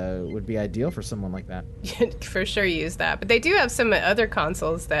be ideal for someone like that. For sure use that. But they do have some other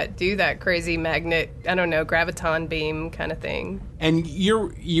consoles that do that crazy magnet, graviton beam kind of thing. And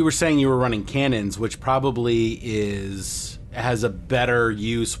you were saying you were running cannons, which probably has a better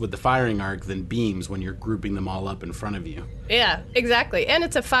use with the firing arc than beams when you're grouping them all up in front of you. Yeah, exactly. And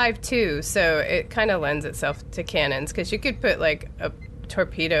it's a 5.2, so it kind of lends itself to cannons, because you could put a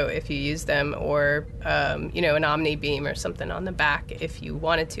torpedo if you use them, or, an Omni Beam or something on the back if you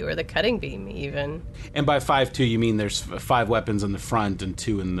wanted to, or the cutting beam even. And by 5.2, you mean there's 5 weapons in the front and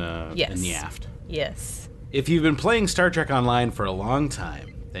 2 in the aft. Yes. If you've been playing Star Trek Online for a long time,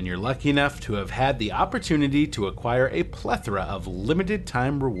 then you're lucky enough to have had the opportunity to acquire a plethora of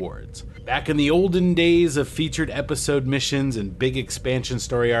limited-time rewards. Back in the olden days of featured episode missions and big expansion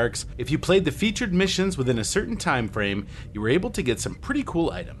story arcs, if you played the featured missions within a certain time frame, you were able to get some pretty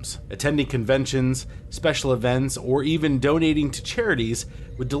cool items. Attending conventions, special events, or even donating to charities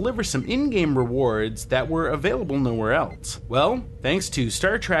would deliver some in-game rewards that were available nowhere else. Well, thanks to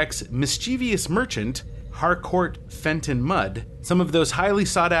Star Trek's mischievous merchant, Harcourt Fenton Mudd, some of those highly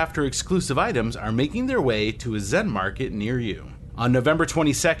sought-after exclusive items are making their way to a Zen Market near you. On November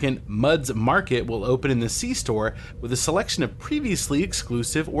 22nd, Mudd's Market will open in the C-Store with a selection of previously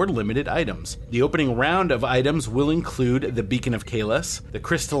exclusive or limited items. The opening round of items will include the Beacon of Kahless, the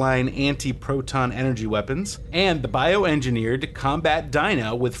crystalline anti-proton energy weapons, and the bioengineered combat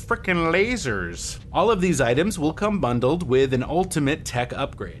dino with frickin' lasers. All of these items will come bundled with an ultimate tech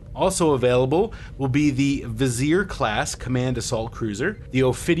upgrade. Also available will be the Vizier-class Command Assault Cruiser, the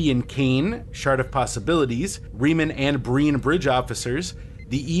Ophidian Kane, Shard of Possibilities, Riemann and Breen Bridge Officers,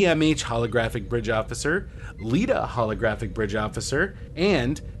 the EMH Holographic Bridge Officer, Lita Holographic Bridge Officer,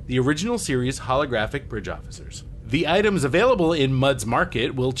 and the original series Holographic Bridge Officers. The items available in Mudd's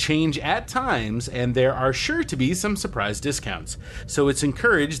Market will change at times, and there are sure to be some surprise discounts, so it's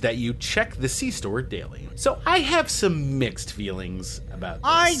encouraged that you check the C-Store daily. So I have some mixed feelings about this.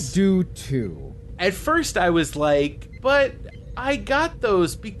 I do too. At first I was like, but I got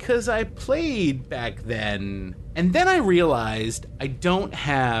those because I played back then. And then I realized I don't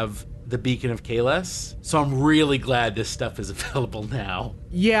have the Beacon of Kahless, so I'm really glad this stuff is available now.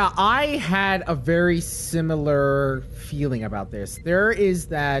 Yeah, I had a very similar feeling about this. There is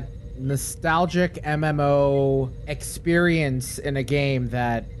that nostalgic MMO experience in a game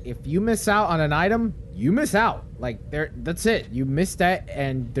that if you miss out on an item, you miss out. Like, that's it. You missed that,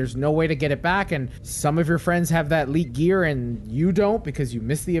 and there's no way to get it back. And some of your friends have that elite gear, and you don't because you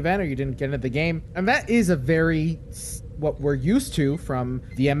missed the event or you didn't get into the game. And that is a very what we're used to from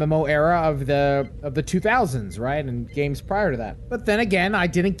the MMO era of the 2000s, right? And games prior to that. But then again, I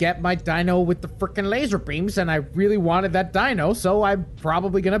didn't get my dino with the frickin' laser beams, and I really wanted that dino, so I'm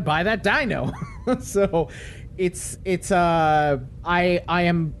probably gonna buy that dino. So I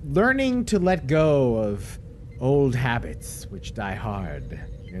am learning to let go of old habits which die hard,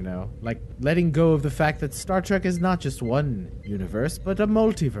 like letting go of the fact that Star Trek is not just one universe, but a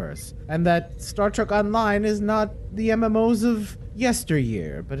multiverse, and that Star Trek Online is not the MMOs of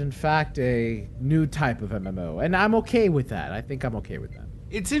yesteryear, but in fact a new type of MMO, and I'm okay with that. I think I'm okay with that.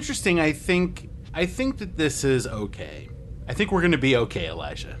 It's interesting. I think that this is okay. I think we're going to be okay,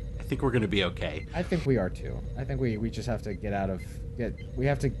 Elijah. I think we're going to be okay. I think we are too. I think we just have to we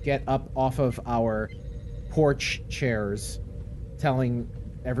have to get up off of our porch chairs telling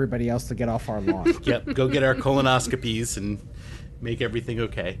everybody else to get off our lawn. Yep, go get our colonoscopies and make everything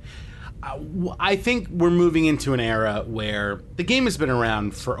okay. I think we're moving into an era where the game has been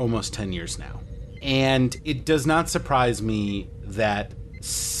around for almost 10 years now. And it does not surprise me that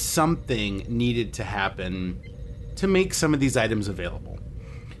something needed to happen to make some of these items available.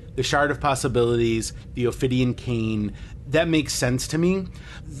 The Shard of Possibilities, the Ophidian Kane, that makes sense to me.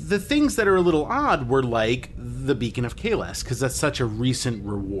 The things that are a little odd were like the Beacon of Kahless, because that's such a recent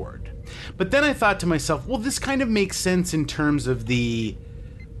reward. But then I thought to myself, well, this kind of makes sense in terms of the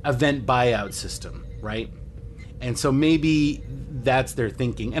event buyout system, right? And so maybe that's their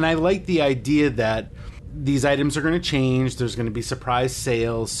thinking. And I like the idea that these items are going to change. There's going to be surprise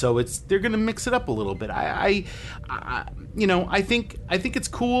sales, so they're going to mix it up a little bit. I think it's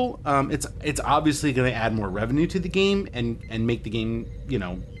cool. It's obviously going to add more revenue to the game and make the game,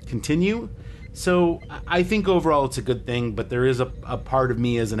 continue. So I think overall it's a good thing. But there is a part of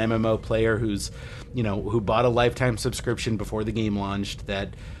me as an MMO player who bought a lifetime subscription before the game launched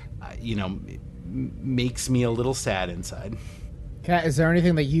that, makes me a little sad inside. Kat, is there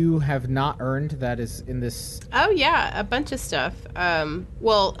anything that you have not earned that is in this? Oh, yeah, a bunch of stuff.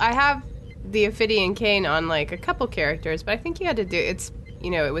 Well, I have the Ophidian Kane on, like, a couple characters, but I think you had to do... it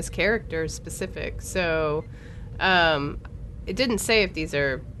was character specific, so it didn't say if these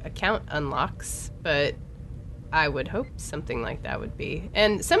are account unlocks, but I would hope something like that would be.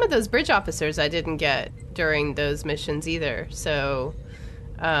 And some of those bridge officers I didn't get during those missions either, so,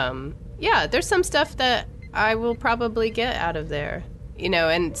 yeah, there's some stuff that I will probably get out of there,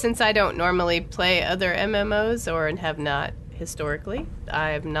 and since I don't normally play other MMOs or have not historically,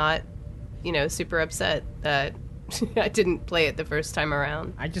 I am not, super upset that I didn't play it the first time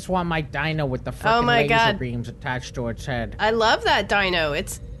around. I just want my dino with the fucking laser beams attached to its head. I love that dino.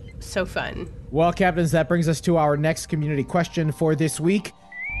 It's so fun. Well, Captains, that brings us to our next community question for this week.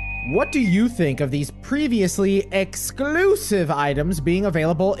 What do you think of these previously exclusive items being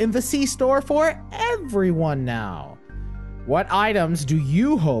available in the C-Store for everyone now? What items do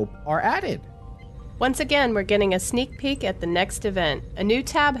you hope are added? Once again, we're getting a sneak peek at the next event. A new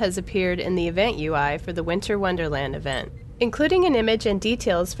tab has appeared in the event UI for the Winter Wonderland event, including an image and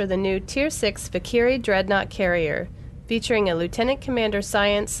details for the new Tier 6 Valkyrie Dreadnought Carrier, featuring a Lieutenant Commander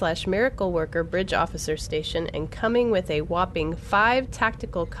Science/Miracle Worker Bridge Officer Station and coming with a whopping 5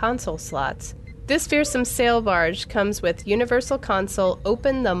 tactical console slots. This fearsome sail barge comes with Universal Console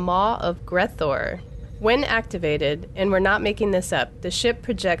Open the Maw of Grethor. When activated, and we're not making this up, the ship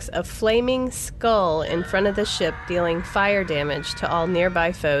projects a flaming skull in front of the ship, dealing fire damage to all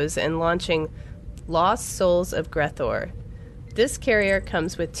nearby foes and launching Lost Souls of Grethor. This carrier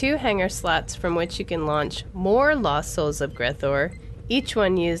comes with 2 hangar slots from which you can launch more Lost Souls of Grethor, each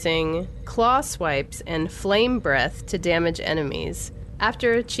one using claw swipes and flame breath to damage enemies.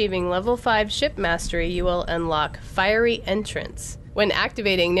 After achieving level 5 ship mastery, you will unlock Fiery Entrance. When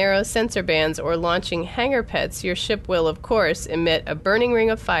activating narrow sensor bands or launching hangar pets, your ship will, of course, emit a burning ring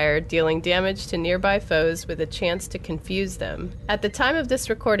of fire, dealing damage to nearby foes with a chance to confuse them. At the time of this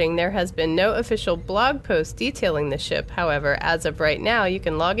recording, there has been no official blog post detailing the ship. However, as of right now, you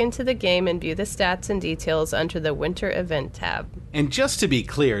can log into the game and view the stats and details under the Winter Event tab. And just to be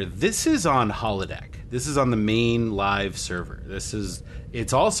clear, this is on Holodeck. This is on the main live server.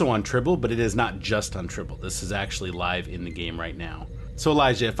 It's also on Tribble, but it is not just on Tribble. This is actually live in the game right now. So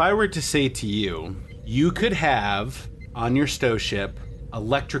Elijah, if I were to say to you, you could have on your stow ship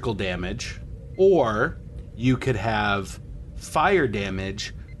electrical damage, or you could have fire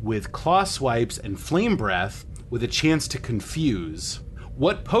damage with claw swipes and flame breath with a chance to confuse,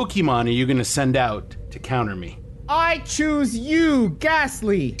 what Pokemon are you going to send out to counter me? I choose you,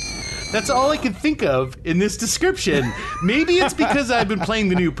 Ghastly! That's all I could think of in this description. Maybe it's because I've been playing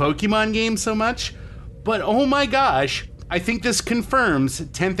the new Pokemon game so much, but oh my gosh, I think this confirms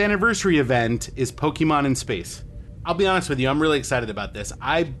 10th anniversary event is Pokemon in space. I'll be honest with you, I'm really excited about this.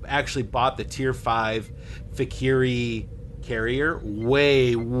 I actually bought the Tier 5 Valkyrie carrier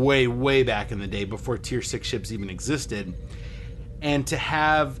way back in the day before Tier 6 ships even existed. And to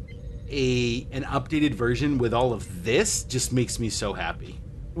have an updated version with all of this just makes me so happy.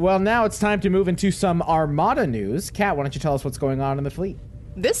 Well, now it's time to move into some Armada news. Kat, why don't you tell us what's going on in the fleet?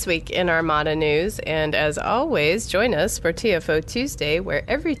 This week in Armada news, and as always, join us for TFO Tuesday, where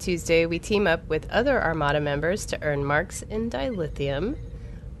every Tuesday we team up with other Armada members to earn marks in dilithium.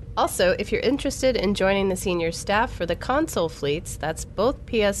 Also, if you're interested in joining the senior staff for the console fleets, that's both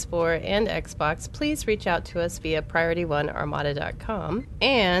PS4 and Xbox, please reach out to us via PriorityOneArmada.com.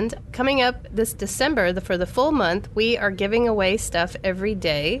 And coming up this December, for the full month, we are giving away stuff every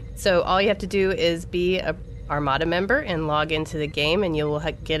day. So all you have to do is be a Armada member and log into the game, and you will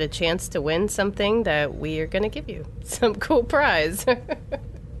get a chance to win something that we are going to give you. Some cool prize.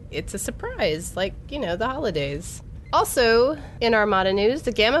 It's a surprise, like, the holidays. Also, in Armada news,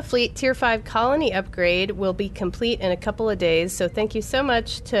 the Gamma Fleet Tier 5 colony upgrade will be complete in a couple of days, so thank you so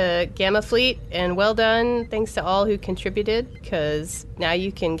much to Gamma Fleet, and well done. Thanks to all who contributed, because now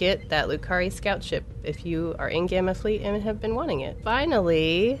you can get that Lucari scout ship if you are in Gamma Fleet and have been wanting it.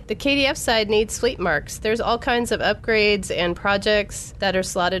 Finally, the KDF side needs fleet marks. There's all kinds of upgrades and projects that are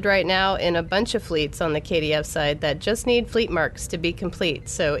slotted right now in a bunch of fleets on the KDF side that just need fleet marks to be complete.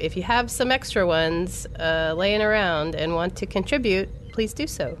 So if you have some extra ones laying around and want to contribute, please do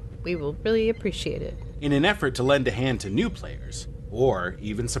so. We will really appreciate it. In an effort to lend a hand to new players, or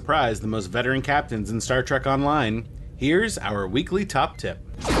even surprise the most veteran captains in Star Trek Online, here's our weekly top tip.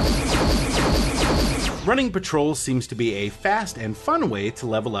 Running patrols seems to be a fast and fun way to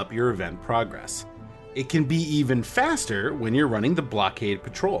level up your event progress. It can be even faster when you're running the Blockade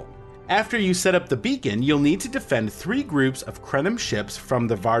Patrol. After you set up the beacon, you'll need to defend 3 groups of Krenim ships from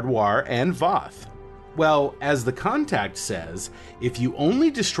the Vardoir and Voth. Well, as the contact says, if you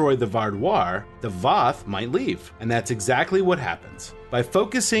only destroy the Vardoir, the Voth might leave. And that's exactly what happens. By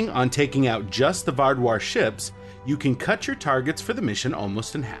focusing on taking out just the Vardoir ships, you can cut your targets for the mission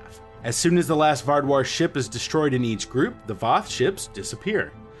almost in half. As soon as the last Vardoir ship is destroyed in each group, the Voth ships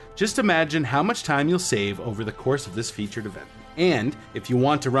disappear. Just imagine how much time you'll save over the course of this featured event. And if you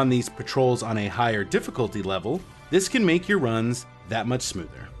want to run these patrols on a higher difficulty level, this can make your runs that much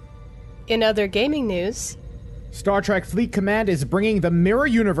smoother. In other gaming news, Star Trek Fleet Command is bringing the Mirror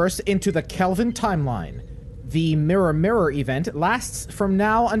Universe into the Kelvin timeline. The Mirror Mirror event lasts from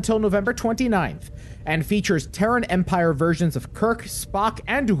now until November 29th, and features Terran Empire versions of Kirk, Spock,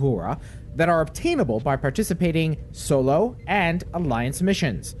 and Uhura that are obtainable by participating solo and alliance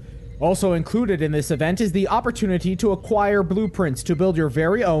missions. Also included in this event is the opportunity to acquire blueprints to build your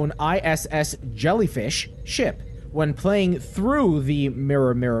very own ISS Jellyfish ship. When playing through the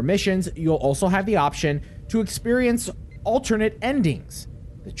Mirror Mirror missions, you'll also have the option to experience alternate endings.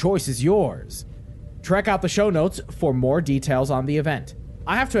 The choice is yours. Check out the show notes for more details on the event.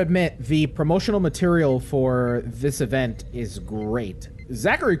 I have to admit, the promotional material for this event is great.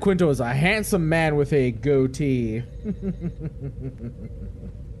 Zachary Quinto is a handsome man with a goatee.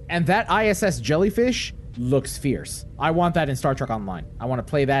 And that ISS Jellyfish looks fierce. I want that in Star Trek Online. I want to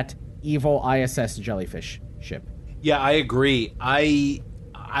play that evil ISS Jellyfish ship. Yeah, I agree. I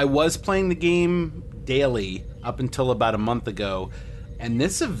was playing the game daily up until about a month ago, and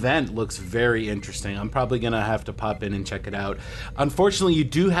this event looks very interesting. I'm probably going to have to pop in and check it out. Unfortunately, you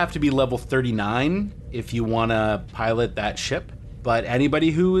do have to be level 39 if you want to pilot that ship, but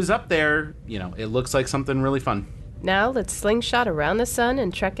anybody who is up there, it looks like something really fun. Now let's slingshot around the sun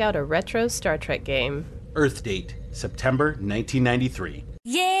and check out a retro Star Trek game. Earth date, September 1993.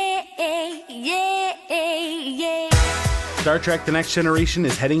 Yeah, yeah, yeah. Star Trek The Next Generation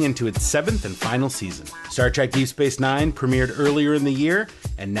is heading into its 7th and final season. Star Trek Deep Space Nine premiered earlier in the year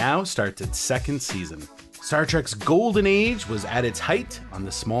and now starts its 2nd season. Star Trek's golden age was at its height on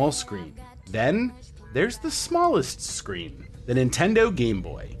the small screen. Then there's the smallest screen, the Nintendo Game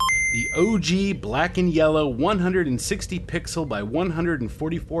Boy. The OG black and yellow 160 pixel by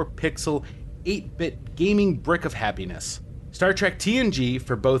 144 pixel 8-bit gaming brick of happiness. Star Trek TNG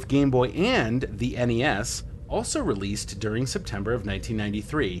for both Game Boy and the NES also released during September of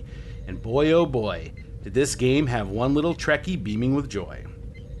 1993, and boy oh boy, did this game have one little Trekkie beaming with joy.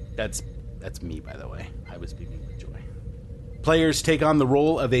 That's me, by the way. I was beaming with joy. Players take on the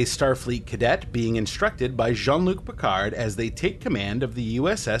role of a Starfleet cadet being instructed by Jean-Luc Picard as they take command of the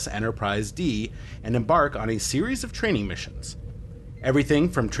USS Enterprise D and embark on a series of training missions. Everything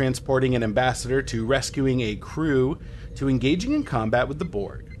from transporting an ambassador to rescuing a crew to engaging in combat with the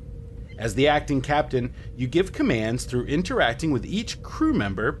Borg. As the acting captain, you give commands through interacting with each crew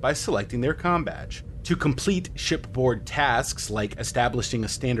member by selecting their comm badge. To complete shipboard tasks like establishing a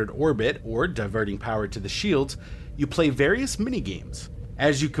standard orbit or diverting power to the shields, you play various minigames.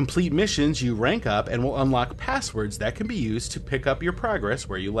 As you complete missions, you rank up and will unlock passwords that can be used to pick up your progress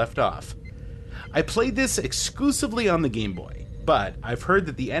where you left off. I played this exclusively on the Game Boy, but I've heard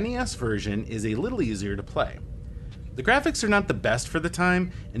that the NES version is a little easier to play. The graphics are not the best for the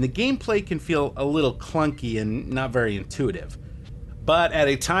time, and the gameplay can feel a little clunky and not very intuitive. But at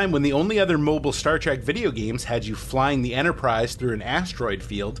a time when the only other mobile Star Trek video games had you flying the Enterprise through an asteroid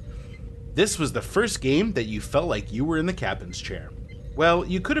field, this was the first game that you felt like you were in the captain's chair. Well,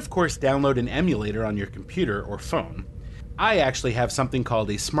 you could of course download an emulator on your computer or phone. I actually have something called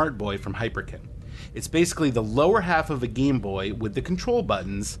a Smart Boy from Hyperkin. It's basically the lower half of a Game Boy with the control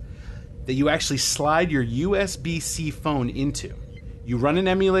buttons that you actually slide your USB-C phone into. You run an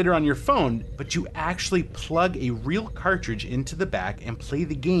emulator on your phone, but you actually plug a real cartridge into the back and play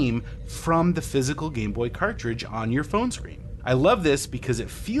the game from the physical Game Boy cartridge on your phone screen. I love this because it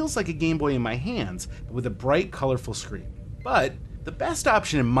feels like a Game Boy in my hands, but with a bright, colorful screen. But the best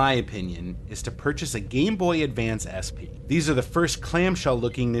option, in my opinion, is to purchase a Game Boy Advance SP. These are the first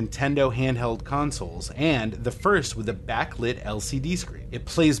clamshell-looking Nintendo handheld consoles, and the first with a backlit LCD screen. It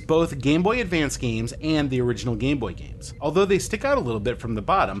plays both Game Boy Advance games and the original Game Boy games. Although they stick out a little bit from the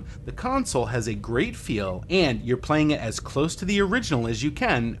bottom, the console has a great feel, and you're playing it as close to the original as you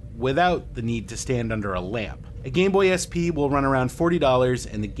can without the need to stand under a lamp. A Game Boy SP will run around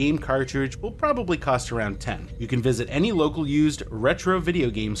 $40, and the game cartridge will probably cost around $10. You can visit any local used retro video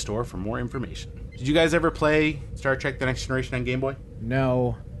game store for more information. Did you guys ever play Star Trek The Next Generation on Game Boy?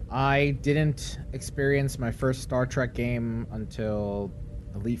 No, I didn't experience my first Star Trek game until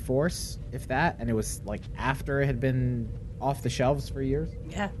Elite Force, if that, and it was like after it had been off the shelves for years.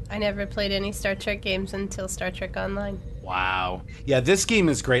 Yeah, I never played any Star Trek games until Star Trek Online. Wow. Yeah, this game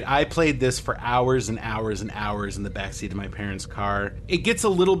is great. I played this for hours and hours and hours in the backseat of my parents' car. It gets a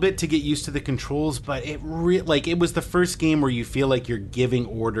little bit to get used to the controls, but it was the first game where you feel like you're giving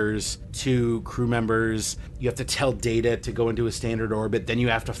orders to crew members. You have to tell Data to go into a standard orbit, then you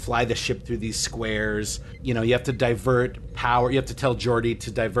have to fly the ship through these squares. You know, you have to divert power. You have to tell Geordi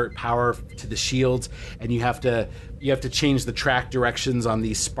to divert power to the shields, and you have to change the track directions on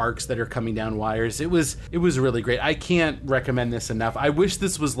these sparks that are coming down wires. It was really great. I can't recommend this enough. I wish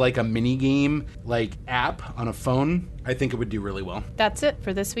this was like a mini game, like app on a phone. I think it would do really well. That's it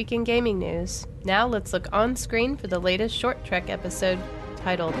for this week in gaming news. Now let's look on screen for the latest Short Trek episode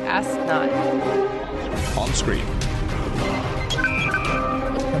titled Ask Not. On screen.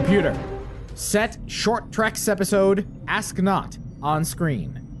 Computer, set Short Trek's episode Ask Not on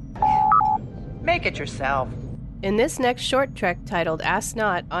screen. Make it yourself. In this next short trek titled Ask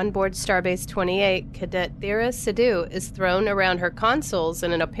Not, on board Starbase 28, Cadet Thera Sidhu is thrown around her consoles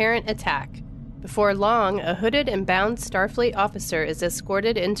in an apparent attack. Before long, a hooded and bound Starfleet officer is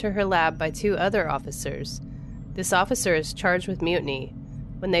escorted into her lab by 2 other officers. This officer is charged with mutiny.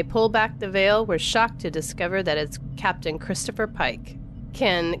 When they pull back the veil, we're shocked to discover that it's Captain Christopher Pike.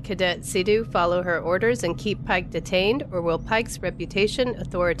 Can Cadet Sidhu follow her orders and keep Pike detained, or will Pike's reputation,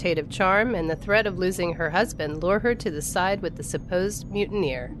 authoritative charm, and the threat of losing her husband lure her to the side with the supposed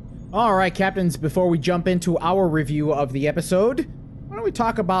mutineer? All right, Captains, before we jump into our review of the episode, why don't we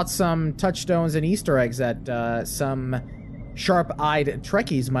talk about some touchstones and Easter eggs that some sharp-eyed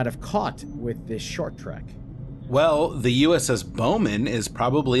Trekkies might have caught with this short trek? Well, the USS Bowman is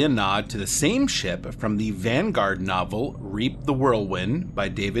probably a nod to the same ship from the Vanguard novel Reap the Whirlwind by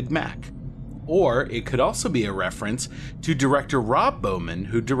David Mack. Or it could also be a reference to director Rob Bowman,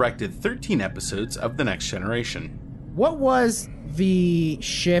 who directed 13 episodes of The Next Generation. What was the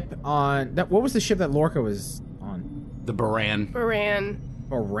ship on... What was the ship that Lorca was on? The Baran. Baran,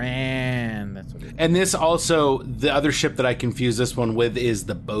 that's what it is. And this also, the other ship that I confuse this one with is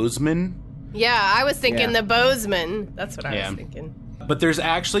the Bozeman. Yeah, I was thinking the Bozeman. That's what I was thinking. But there's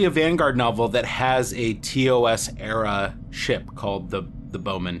actually a Vanguard novel that has a TOS-era ship called the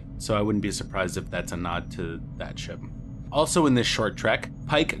Bowman, so I wouldn't be surprised if that's a nod to that ship. Also in this short trek,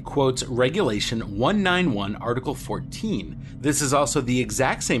 Pike quotes Regulation 191, Article 14. This is also the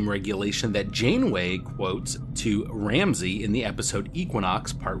exact same regulation that Janeway quotes to Ramsey in the episode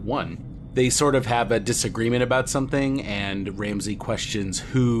Equinox, Part 1. They sort of have a disagreement about something, and Ramsey questions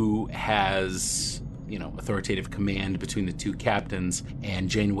who has, authoritative command between the 2 captains, and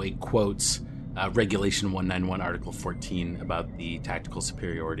Janeway quotes Regulation 191, Article 14 about the tactical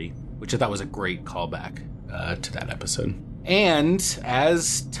superiority, which I thought was a great callback to that episode. And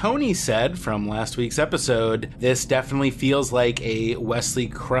as Tony said from last week's episode, this definitely feels like a Wesley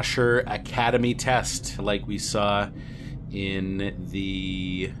Crusher Academy test, like we saw in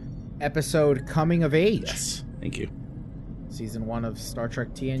the... episode Coming of Age. Yes, thank you. Season 1 of Star Trek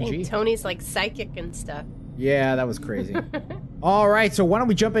TNG. I think Tony's like psychic and stuff. Yeah, that was crazy. All right, so why don't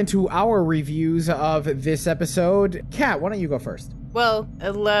we jump into our reviews of this episode? Kat, why don't you go first? Well, I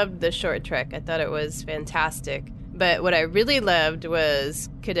loved the short trek. I thought it was fantastic. But what I really loved was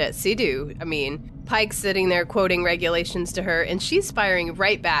Cadet Sidhu. I mean, Pike's sitting there quoting regulations to her, and she's firing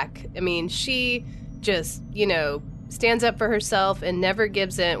right back. I mean, she just, stands up for herself and never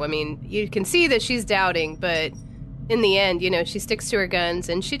gives in. I mean, you can see that she's doubting, but in the end, she sticks to her guns,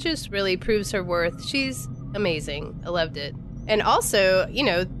 and she just really proves her worth. She's amazing. I loved it. And also,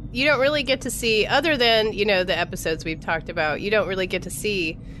 you don't really get to see, other than, the episodes we've talked about, you don't really get to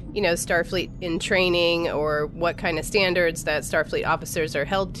see, Starfleet in training or what kind of standards that Starfleet officers are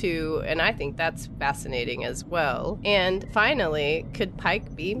held to, and I think that's fascinating as well. And finally, could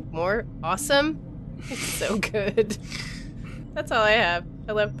Pike be more awesome? It's so good. That's all I have.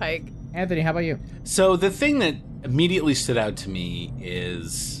 I love Pike. Anthony, how about you? So the thing that immediately stood out to me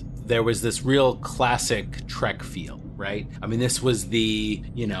is there was this real classic Trek feel, right? I mean, this was the,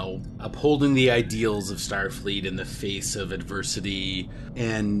 upholding the ideals of Starfleet in the face of adversity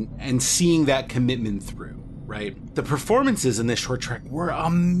and seeing that commitment through, right? The performances in this short trek were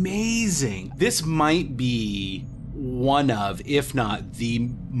amazing. This might be one of, if not the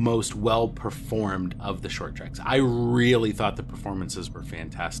most well-performed of the short treks. I really thought the performances were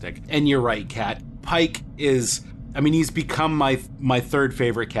fantastic. And you're right, Kat. Pike is, he's become my third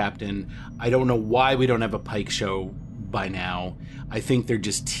favorite captain. I don't know why we don't have a Pike show by now. I think they're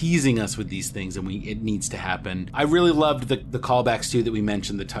just teasing us with these things, and it needs to happen. I really loved the callbacks, too, that we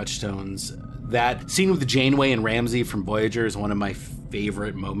mentioned, the touchstones. That scene with Janeway and Ramsey from Voyager is one of my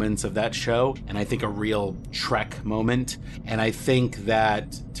favorite moments of that show, and I think a real Trek moment. And I think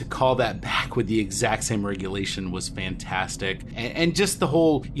that to call that back with the exact same regulation was fantastic. And just the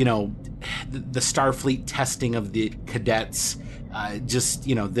whole, the Starfleet testing of the cadets,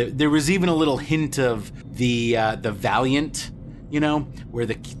 there was even a little hint of the Valiant, where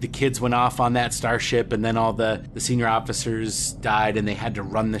the kids went off on that starship, and then all the senior officers died, and they had to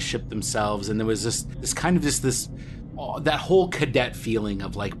run the ship themselves. And there was that whole cadet feeling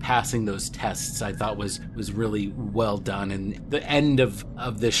of like passing those tests. I thought was really well done, and the end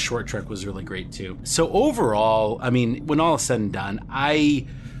of this short trek was really great too. So overall, when all is said and done, I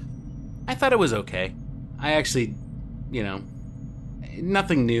thought it was okay. I actually,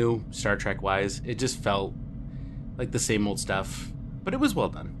 nothing new Star Trek wise. It just felt like the same old stuff, but it was well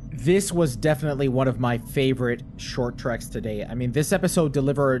done. This was definitely one of my favorite short treks today. I mean, this episode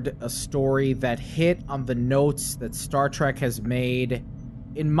delivered a story that hit on the notes that Star Trek has made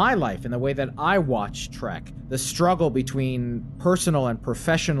in my life, in the way that I watch Trek. The struggle between personal and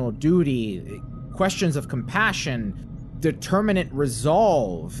professional duty, questions of compassion, determinate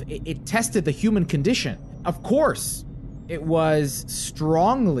resolve. It tested the human condition. Of course, it was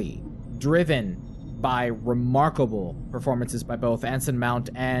strongly driven by remarkable performances by both Anson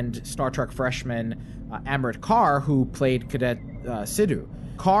Mount and Star Trek freshman Amrit Kaur, who played Cadet Sidhu.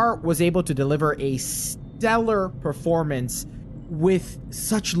 Kaur was able to deliver a stellar performance with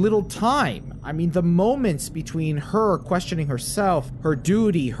such little time. I mean, the moments between her questioning herself, her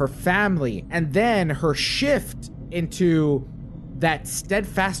duty, her family, and then her shift into that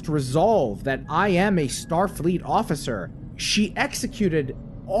steadfast resolve that I am a Starfleet officer. She executed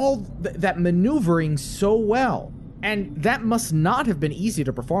all that maneuvering so well. And that must not have been easy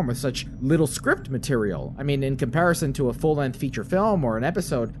to perform with such little script material. I mean, in comparison to a full-length feature film or an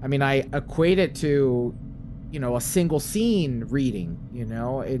episode, I mean, I equate it to, a single scene reading,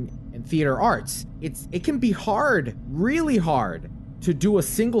 in theater arts. It can be hard, really hard, to do a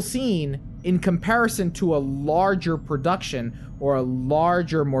single scene in comparison to a larger production or a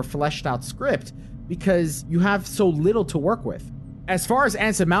larger, more fleshed out script, because you have so little to work with. As far as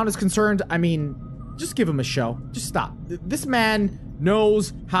Anson Mount is concerned, I mean, just give him a show. Just stop. This man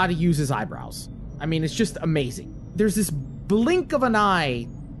knows how to use his eyebrows. I mean, it's just amazing. There's this blink of an eye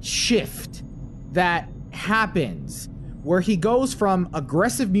shift that happens where he goes from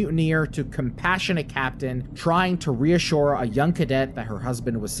aggressive mutineer to compassionate captain, trying to reassure a young cadet that her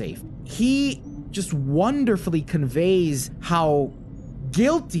husband was safe. He just wonderfully conveys how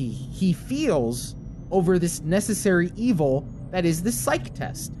guilty he feels over this necessary evil that is the psych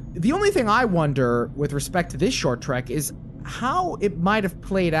test. The only thing I wonder with respect to this short trek is how it might have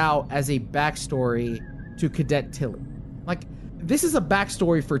played out as a backstory to Cadet Tilly. Like, this is a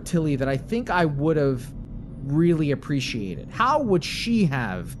backstory for Tilly that I think I would have really appreciated. How would she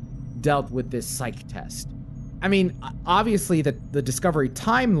have dealt with this psych test? I mean, obviously the Discovery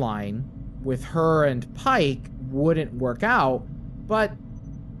timeline with her and Pike wouldn't work out, but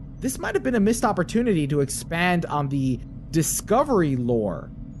this might have been a missed opportunity to expand on the Discovery lore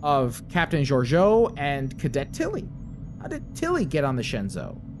of Captain Georgiou and Cadet Tilly. How did Tilly get on the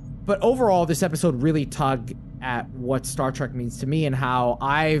Shenzhou? But overall, this episode really tugged at what Star Trek means to me and how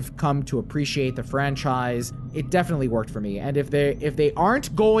I've come to appreciate the franchise. It definitely worked for me. And if they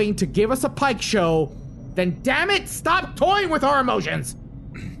aren't going to give us a Pike show, then damn it, stop toying with our emotions.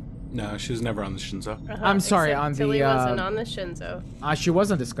 No, she was never on the Shenzhou. I'm sorry, on Tilly the wasn't on the Shenzhou. She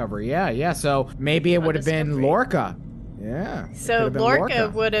was on Discovery. Yeah. So maybe it would have been Lorca. Yeah. So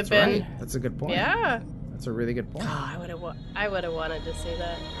Lorca would have been. Right. That's a good point. Yeah. That's a really good point. Oh, I would have wanted to see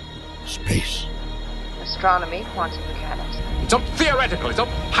that. Space. Astronomy, quantum mechanics. It's not theoretical, it's not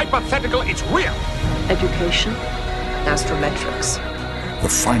hypothetical, it's real. Education. Astrometrics. The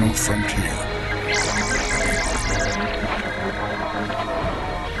final frontier.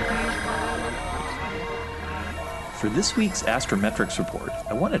 For this week's Astrometrics report,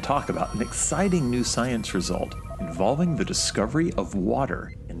 I want to talk about an exciting new science result involving the discovery of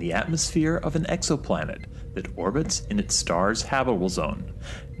water in the atmosphere of an exoplanet that orbits in its star's habitable zone.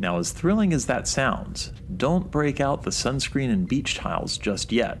 Now, as thrilling as that sounds, don't break out the sunscreen and beach tiles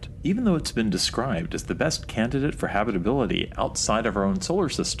just yet. Even though it's been described as the best candidate for habitability outside of our own solar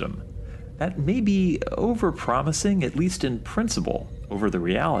system, that may be over-promising, at least in principle, over the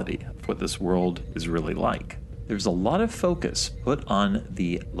reality of what this world is really like. There's a lot of focus put on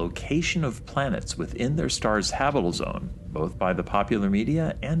the location of planets within their star's habitable zone, both by the popular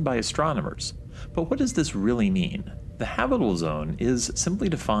media and by astronomers. But what does this really mean? The habitable zone is simply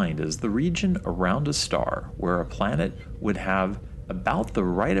defined as the region around a star where a planet would have about the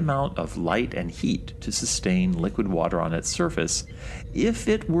right amount of light and heat to sustain liquid water on its surface if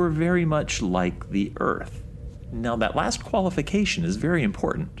it were very much like the Earth. Now, that last qualification is very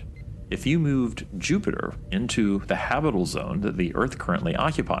important. If you moved Jupiter into the habitable zone that the Earth currently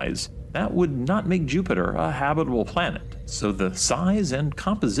occupies, that would not make Jupiter a habitable planet. So the size and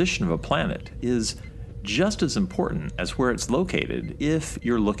composition of a planet is just as important as where it's located if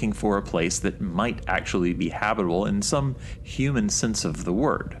you're looking for a place that might actually be habitable in some human sense of the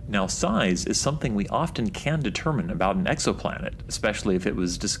word. Now, size is something we often can determine about an exoplanet, especially if it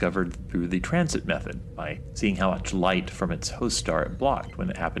was discovered through the transit method, by seeing how much light from its host star it blocked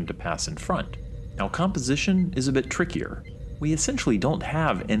when it happened to pass in front. Now, composition is a bit trickier. We essentially don't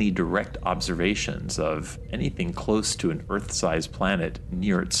have any direct observations of anything close to an Earth-sized planet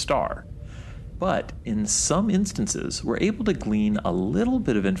near its star. But in some instances, we're able to glean a little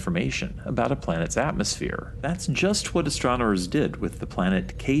bit of information about a planet's atmosphere. That's just what astronomers did with the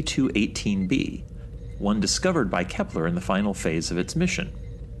planet K2-18b, one discovered by Kepler in the final phase of its mission.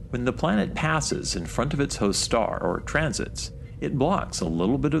 When the planet passes in front of its host star, or transits, it blocks a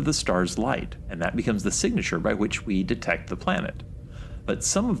little bit of the star's light, and that becomes the signature by which we detect the planet. But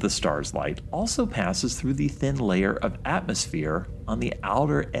some of the star's light also passes through the thin layer of atmosphere on the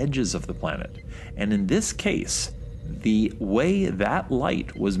outer edges of the planet. And in this case, the way that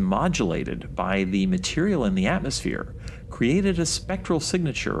light was modulated by the material in the atmosphere created a spectral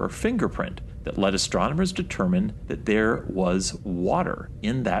signature or fingerprint that let astronomers determine that there was water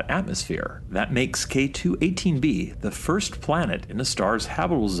in that atmosphere. That makes K2-18b the first planet in a star's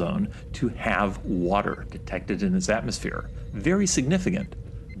habitable zone to have water detected in its atmosphere. Very significant.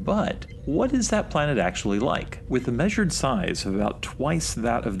 But what is that planet actually like? With a measured size of about twice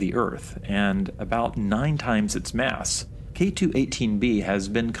that of the Earth and about 9 times its mass, K2-18b has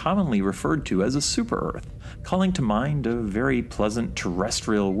been commonly referred to as a super-Earth, calling to mind a very pleasant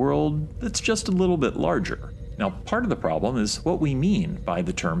terrestrial world that's just a little bit larger. Now, part of the problem is what we mean by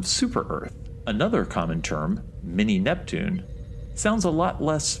the term super-Earth. Another common term, mini-Neptune, sounds a lot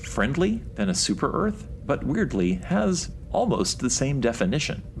less friendly than a super-Earth, but weirdly has almost the same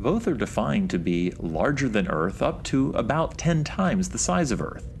definition. Both are defined to be larger than Earth up to about 10 times the size of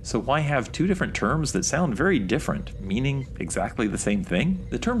Earth. So why have two different terms that sound very different, meaning exactly the same thing?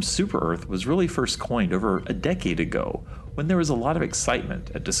 The term super-Earth was really first coined over a decade ago, when there was a lot of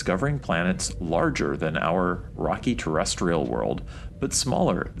excitement at discovering planets larger than our rocky terrestrial world, but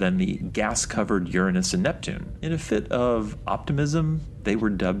smaller than the gas-covered Uranus and Neptune. In a fit of optimism, they were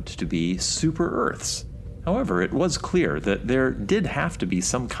dubbed to be super-Earths. However, it was clear that there did have to be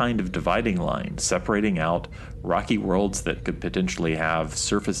some kind of dividing line separating out rocky worlds that could potentially have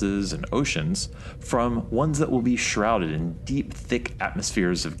surfaces and oceans from ones that will be shrouded in deep, thick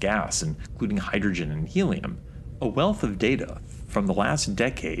atmospheres of gas, including hydrogen and helium. A wealth of data from the last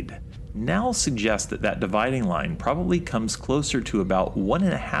decade now suggests that that dividing line probably comes closer to about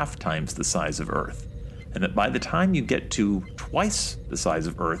 1.5 times the size of Earth, and that by the time you get to twice the size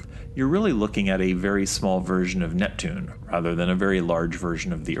of Earth, you're really looking at a very small version of Neptune rather than a very large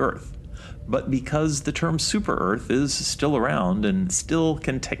version of the Earth. But because the term super-Earth is still around and still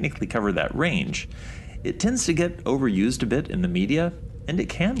can technically cover that range, it tends to get overused a bit in the media, and it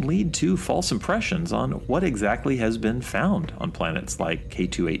can lead to false impressions on what exactly has been found on planets like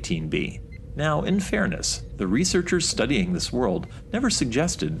K2-18b. Now, in fairness, the researchers studying this world never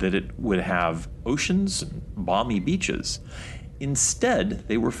suggested that it would have oceans and balmy beaches. Instead,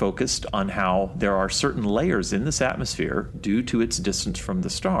 they were focused on how there are certain layers in this atmosphere, due to its distance from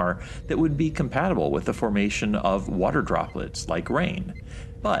the star, that would be compatible with the formation of water droplets like rain.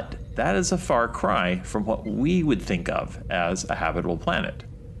 But that is a far cry from what we would think of as a habitable planet.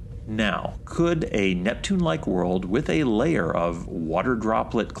 Now, could a Neptune-like world with a layer of water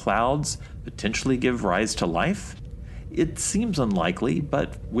droplet clouds potentially give rise to life? It seems unlikely,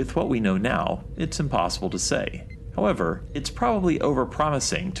 but with what we know now, it's impossible to say. However, it's probably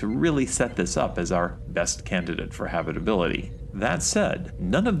overpromising to really set this up as our best candidate for habitability. That said,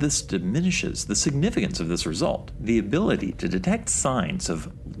 none of this diminishes the significance of this result. The ability to detect signs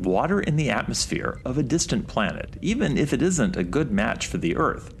of water in the atmosphere of a distant planet, even if it isn't a good match for the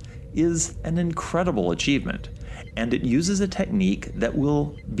Earth, is an incredible achievement, and it uses a technique that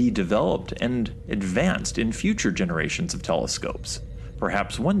will be developed and advanced in future generations of telescopes.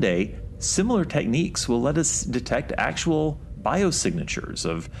 Perhaps one day, similar techniques will let us detect actual biosignatures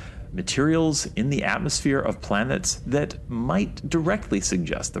of materials in the atmosphere of planets that might directly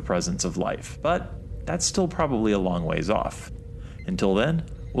suggest the presence of life, but that's still probably a long ways off. Until then,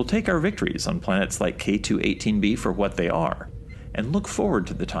 we'll take our victories on planets like K2-18b for what they are, and look forward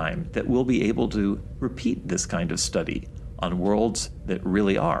to the time that we'll be able to repeat this kind of study on worlds that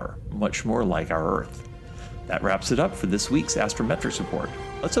really are much more like our Earth. That wraps it up for this week's Astrometrics Report.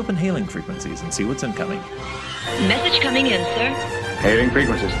 Let's open hailing frequencies and see what's incoming. Message coming in, sir. Hailing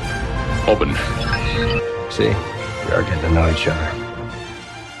frequencies. Open. See, we are getting to know each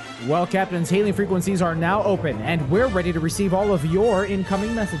other. Well, Captain's hailing frequencies are now open, and we're ready to receive all of your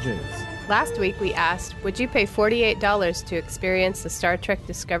incoming messages. Last week we asked, would you pay $48 to experience the Star Trek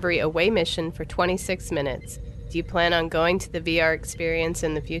Discovery away mission for 26 minutes? Do you plan on going to the VR experience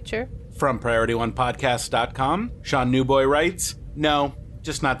in the future? From PriorityOnePodcast.com, Sean Newboy writes, no,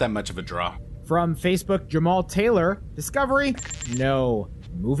 just not that much of a draw. From Facebook, Jamal Taylor, Discovery? No.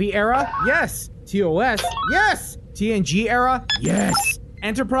 Movie era? Yes. TOS? Yes. TNG era? Yes.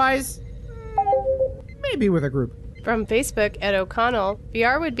 Enterprise? Maybe with a group. From Facebook, Ed O'Connell,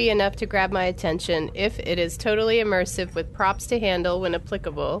 VR would be enough to grab my attention if it is totally immersive with props to handle when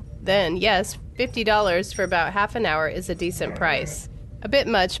applicable. Then, yes, $50 for about half an hour is a decent price. A bit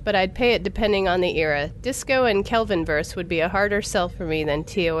much, but I'd pay it depending on the era. Disco and Kelvinverse would be a harder sell for me than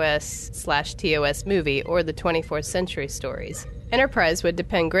TOS/TOS movie or the 24th Century Stories. Enterprise would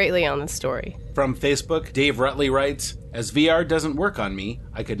depend greatly on the story. From Facebook, Dave Rutley writes, "As VR doesn't work on me,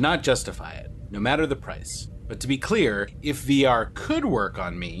 I could not justify it, no matter the price. But to be clear, if VR could work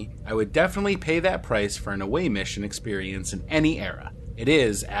on me, I would definitely pay that price for an away mission experience in any era. It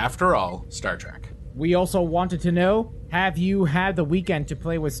is, after all, Star Trek." We also wanted to know, have you had the weekend to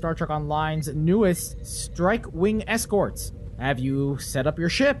play with Star Trek Online's newest Strike Wing escorts? Have you set up your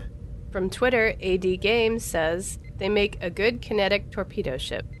ship? From Twitter, AD Games says, they make a good kinetic torpedo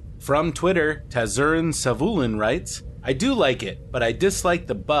ship. From Twitter, Tazurin Savulin writes, "I do like it, but I dislike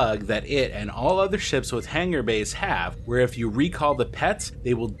the bug that it and all other ships with hangar bays have, where if you recall the pets,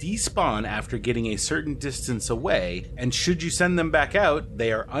 they will despawn after getting a certain distance away, and should you send them back out,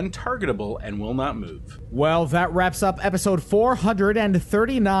 they are untargetable and will not move." Well, that wraps up episode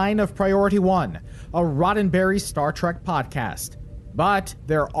 439 of Priority One, a Roddenberry Star Trek podcast. But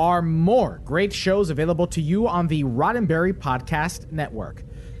there are more great shows available to you on the Roddenberry Podcast Network.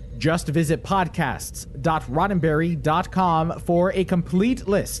 Just visit podcasts.roddenberry.com for a complete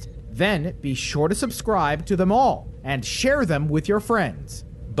list. Then be sure to subscribe to them all and share them with your friends.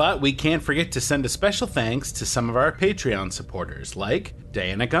 But we can't forget to send a special thanks to some of our Patreon supporters like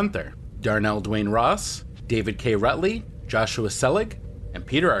Diana Gunther, Darnell Dwayne Ross, David K. Rutley, Joshua Selig, and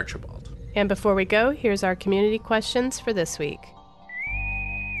Peter Archibald. And before we go, here's our community questions for this week.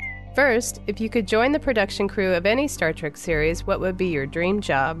 First, if you could join the production crew of any Star Trek series, what would be your dream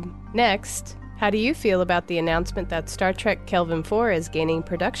job? Next, how do you feel about the announcement that Star Trek Kelvin 4 is gaining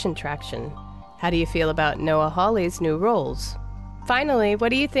production traction? How do you feel about Noah Hawley's new roles? Finally, what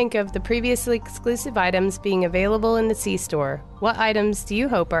do you think of the previously exclusive items being available in the C-Store? What items do you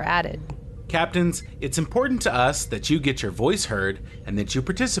hope are added? Captains, it's important to us that you get your voice heard and that you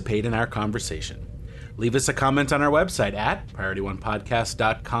participate in our conversation. Leave us a comment on our website at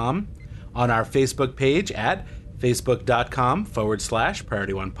PriorityOnePodcast.com, on our Facebook page at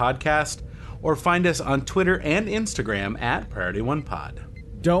Facebook.com/PriorityOnePodcast, or find us on Twitter and Instagram at PriorityOnePod.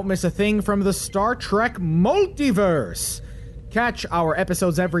 Don't miss a thing from the Star Trek multiverse. Catch our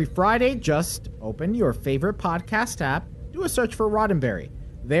episodes every Friday. Just open your favorite podcast app, do a search for Roddenberry.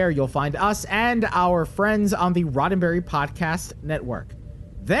 There you'll find us and our friends on the Roddenberry Podcast Network.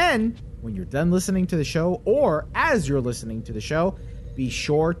 Then, when you're done listening to the show, or as you're listening to the show, be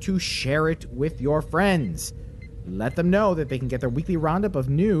sure to share it with your friends. Let them know that they can get their weekly roundup of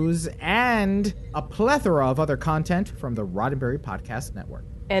news and a plethora of other content from the Roddenberry Podcast Network.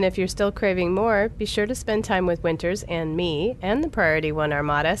 And if you're still craving more, be sure to spend time with Winters and me and the Priority One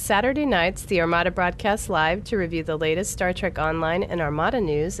Armada Saturday nights. The Armada broadcasts live to review the latest Star Trek Online and Armada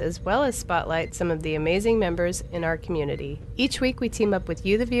news, as well as spotlight some of the amazing members in our community. Each week we team up with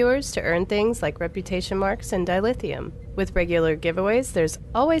you, the viewers, to earn things like reputation marks and dilithium. With regular giveaways, there's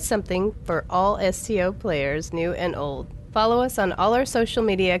always something for all STO players, new and old. Follow us on all our social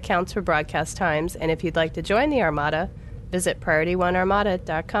media accounts for broadcast times, and if you'd like to join the Armada, visit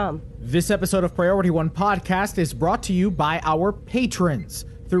PriorityOneArmada.com. This episode of Priority One Podcast is brought to you by our patrons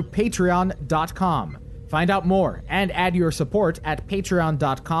through Patreon.com. Find out more and add your support at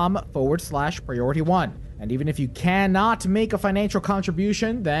Patreon.com/Priority One. And even if you cannot make a financial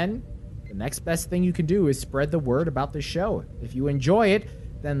contribution, then the next best thing you can do is spread the word about this show. If you enjoy it,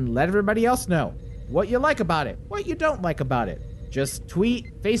 then let everybody else know what you like about it, what you don't like about it. Just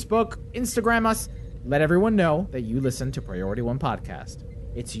tweet, Facebook, Instagram us. Let everyone know that you listen to Priority One Podcast.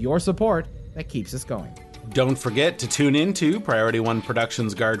 It's your support that keeps us going. Don't forget to tune in to Priority One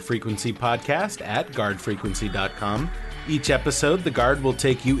Productions Guard Frequency podcast at guardfrequency.com. Each episode, the Guard will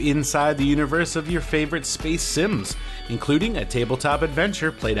take you inside the universe of your favorite space sims, including a tabletop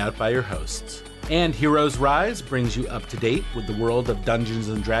adventure played out by your hosts. And Heroes Rise brings you up to date with the world of Dungeons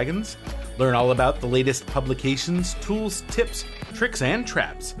 & Dragons. Learn all about the latest publications, tools, tips, tricks, and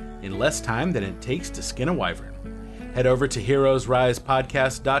traps in less time than it takes to skin a wyvern. Head over to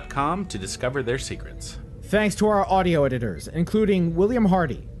heroesrisepodcast.com to discover their secrets. Thanks to our audio editors, including William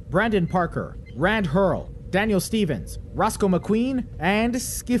Hardy, Brandon Parker, Rand Hurl, Daniel Stevens, Roscoe McQueen, and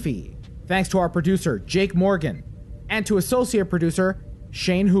Skiffy. Thanks to our producer, Jake Morgan, and to associate producer,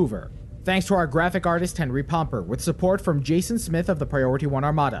 Shane Hoover. Thanks to our graphic artist, Henry Pomper, with support from Jason Smith of the Priority One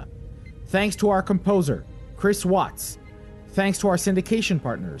Armada. Thanks to our composer, Chris Watts. Thanks to our syndication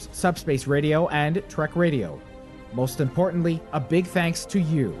partners, Subspace Radio and Trek Radio. Most importantly, a big thanks to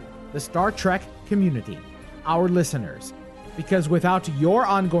you, the Star Trek community. our listeners. Because without your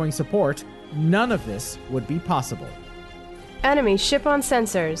ongoing support, none of this would be possible. Enemy ship on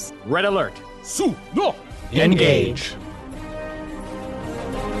sensors. Red alert. Su, no. Engage.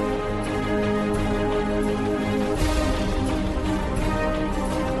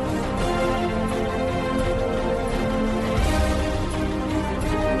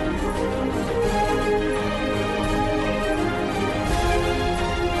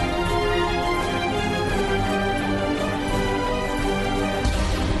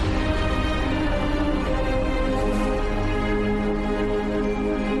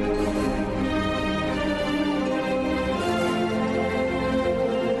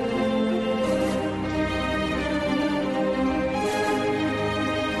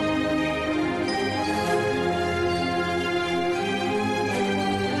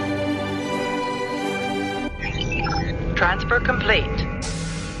 Transfer complete.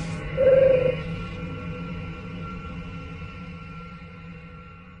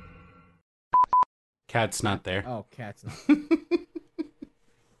 Cat's not there. Oh, Cat's not.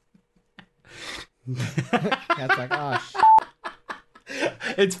 Cat's like, oh,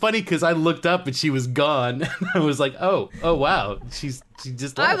 It's funny because I looked up and she was gone. I was like, oh wow, she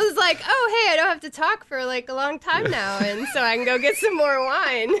just left. I was like, oh, hey, I don't have to talk for like a long time now, and so I can go get some more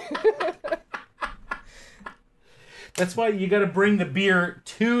wine. That's why you got to bring the beer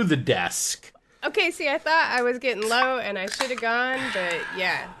to the desk. Okay, see, I thought I was getting low and I should have gone, but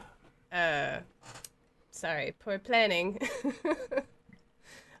yeah. Sorry, poor planning.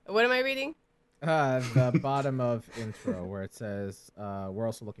 What am I reading? The bottom of intro where it says, we're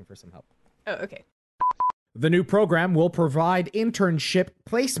also looking for some help. Oh, okay. The new program will provide internship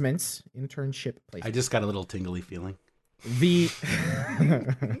placements. I just got a little tingly feeling.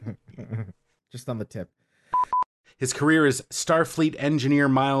 Just on the tip. His career as Starfleet engineer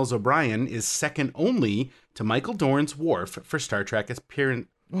Miles O'Brien is second only to Michael Dorn's Worf for Star Trek appearance.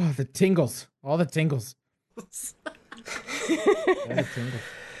 Oh, the tingles. All the tingles.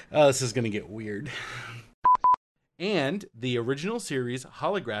 Oh, this is going to get weird. And the original series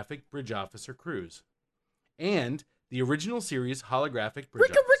holographic bridge officer Cruz. And the original series holographic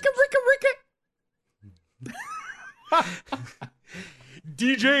bridge officer.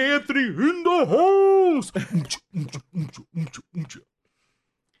 DJ Anthony in the house.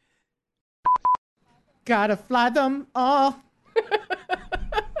 Gotta fly them all.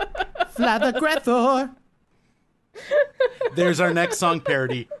 Fly the Grethor. There's our next song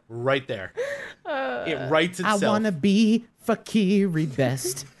parody right there. It writes itself. I wanna be Fakiri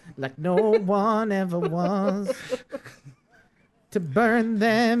best, like no one ever was. To burn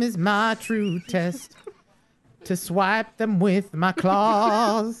them is my true test. To swipe them with my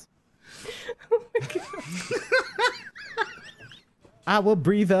claws. Oh my God. I will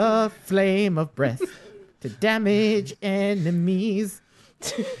breathe a flame of breath to damage enemies.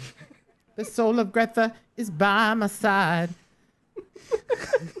 The soul of Greta is by my side.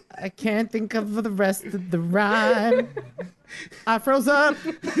 I can't think of the rest of the rhyme. I froze up.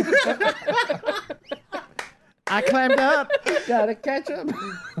 I climbed up. Gotta catch up.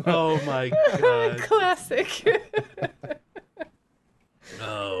 Oh my God. Classic.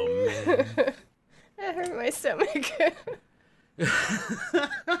 Oh man. That hurt my stomach.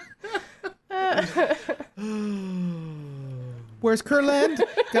 Where's Kurland?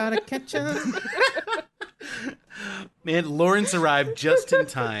 Gotta catch him. Man, Lawrence arrived just in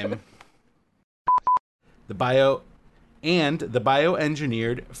time. The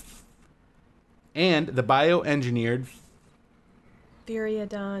bioengineered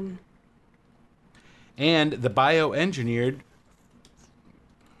Viriadon. And the bioengineered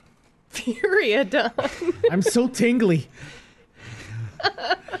Viriadon. I'm so tingly.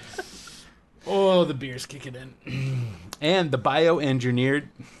 Oh, the beer's kicking in. And the bioengineered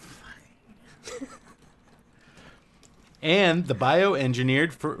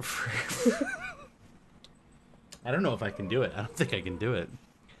for I don't know if I can do it. I don't think I can do it.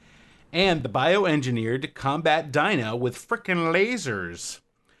 And the bioengineered combat dino with frickin' lasers.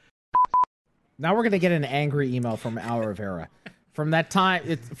 Now we're gonna get an angry email from Al Rivera. From that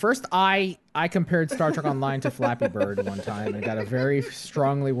time, first I compared Star Trek Online to Flappy Bird one time and got a very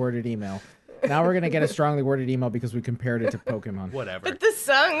strongly worded email. Now we're gonna get a strongly worded email because we compared it to Pokemon. Whatever. But the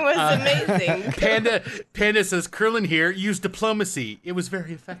song was amazing. Panda says, Curlin here used diplomacy. It was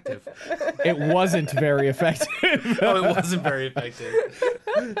very effective. It wasn't very effective. Oh, it wasn't very effective.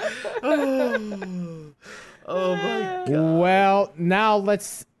 Oh my God. Well, now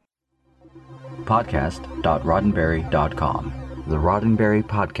let's... Podcast.roddenberry.com. The Roddenberry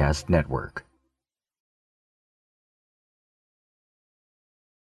Podcast Network.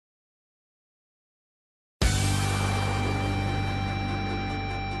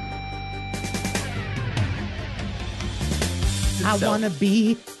 I wanna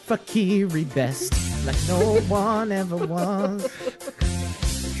be Fakiri best, like no one ever was.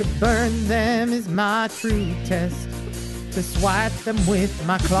 To burn them is my true test, to swipe them with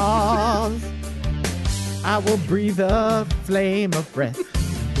my claws. I will breathe a flame of breath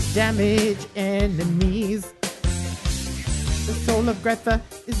to damage enemies. The soul of Greta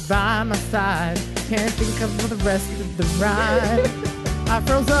is by my side. Can't think of the rest of the rhyme. I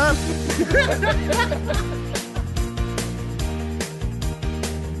froze up.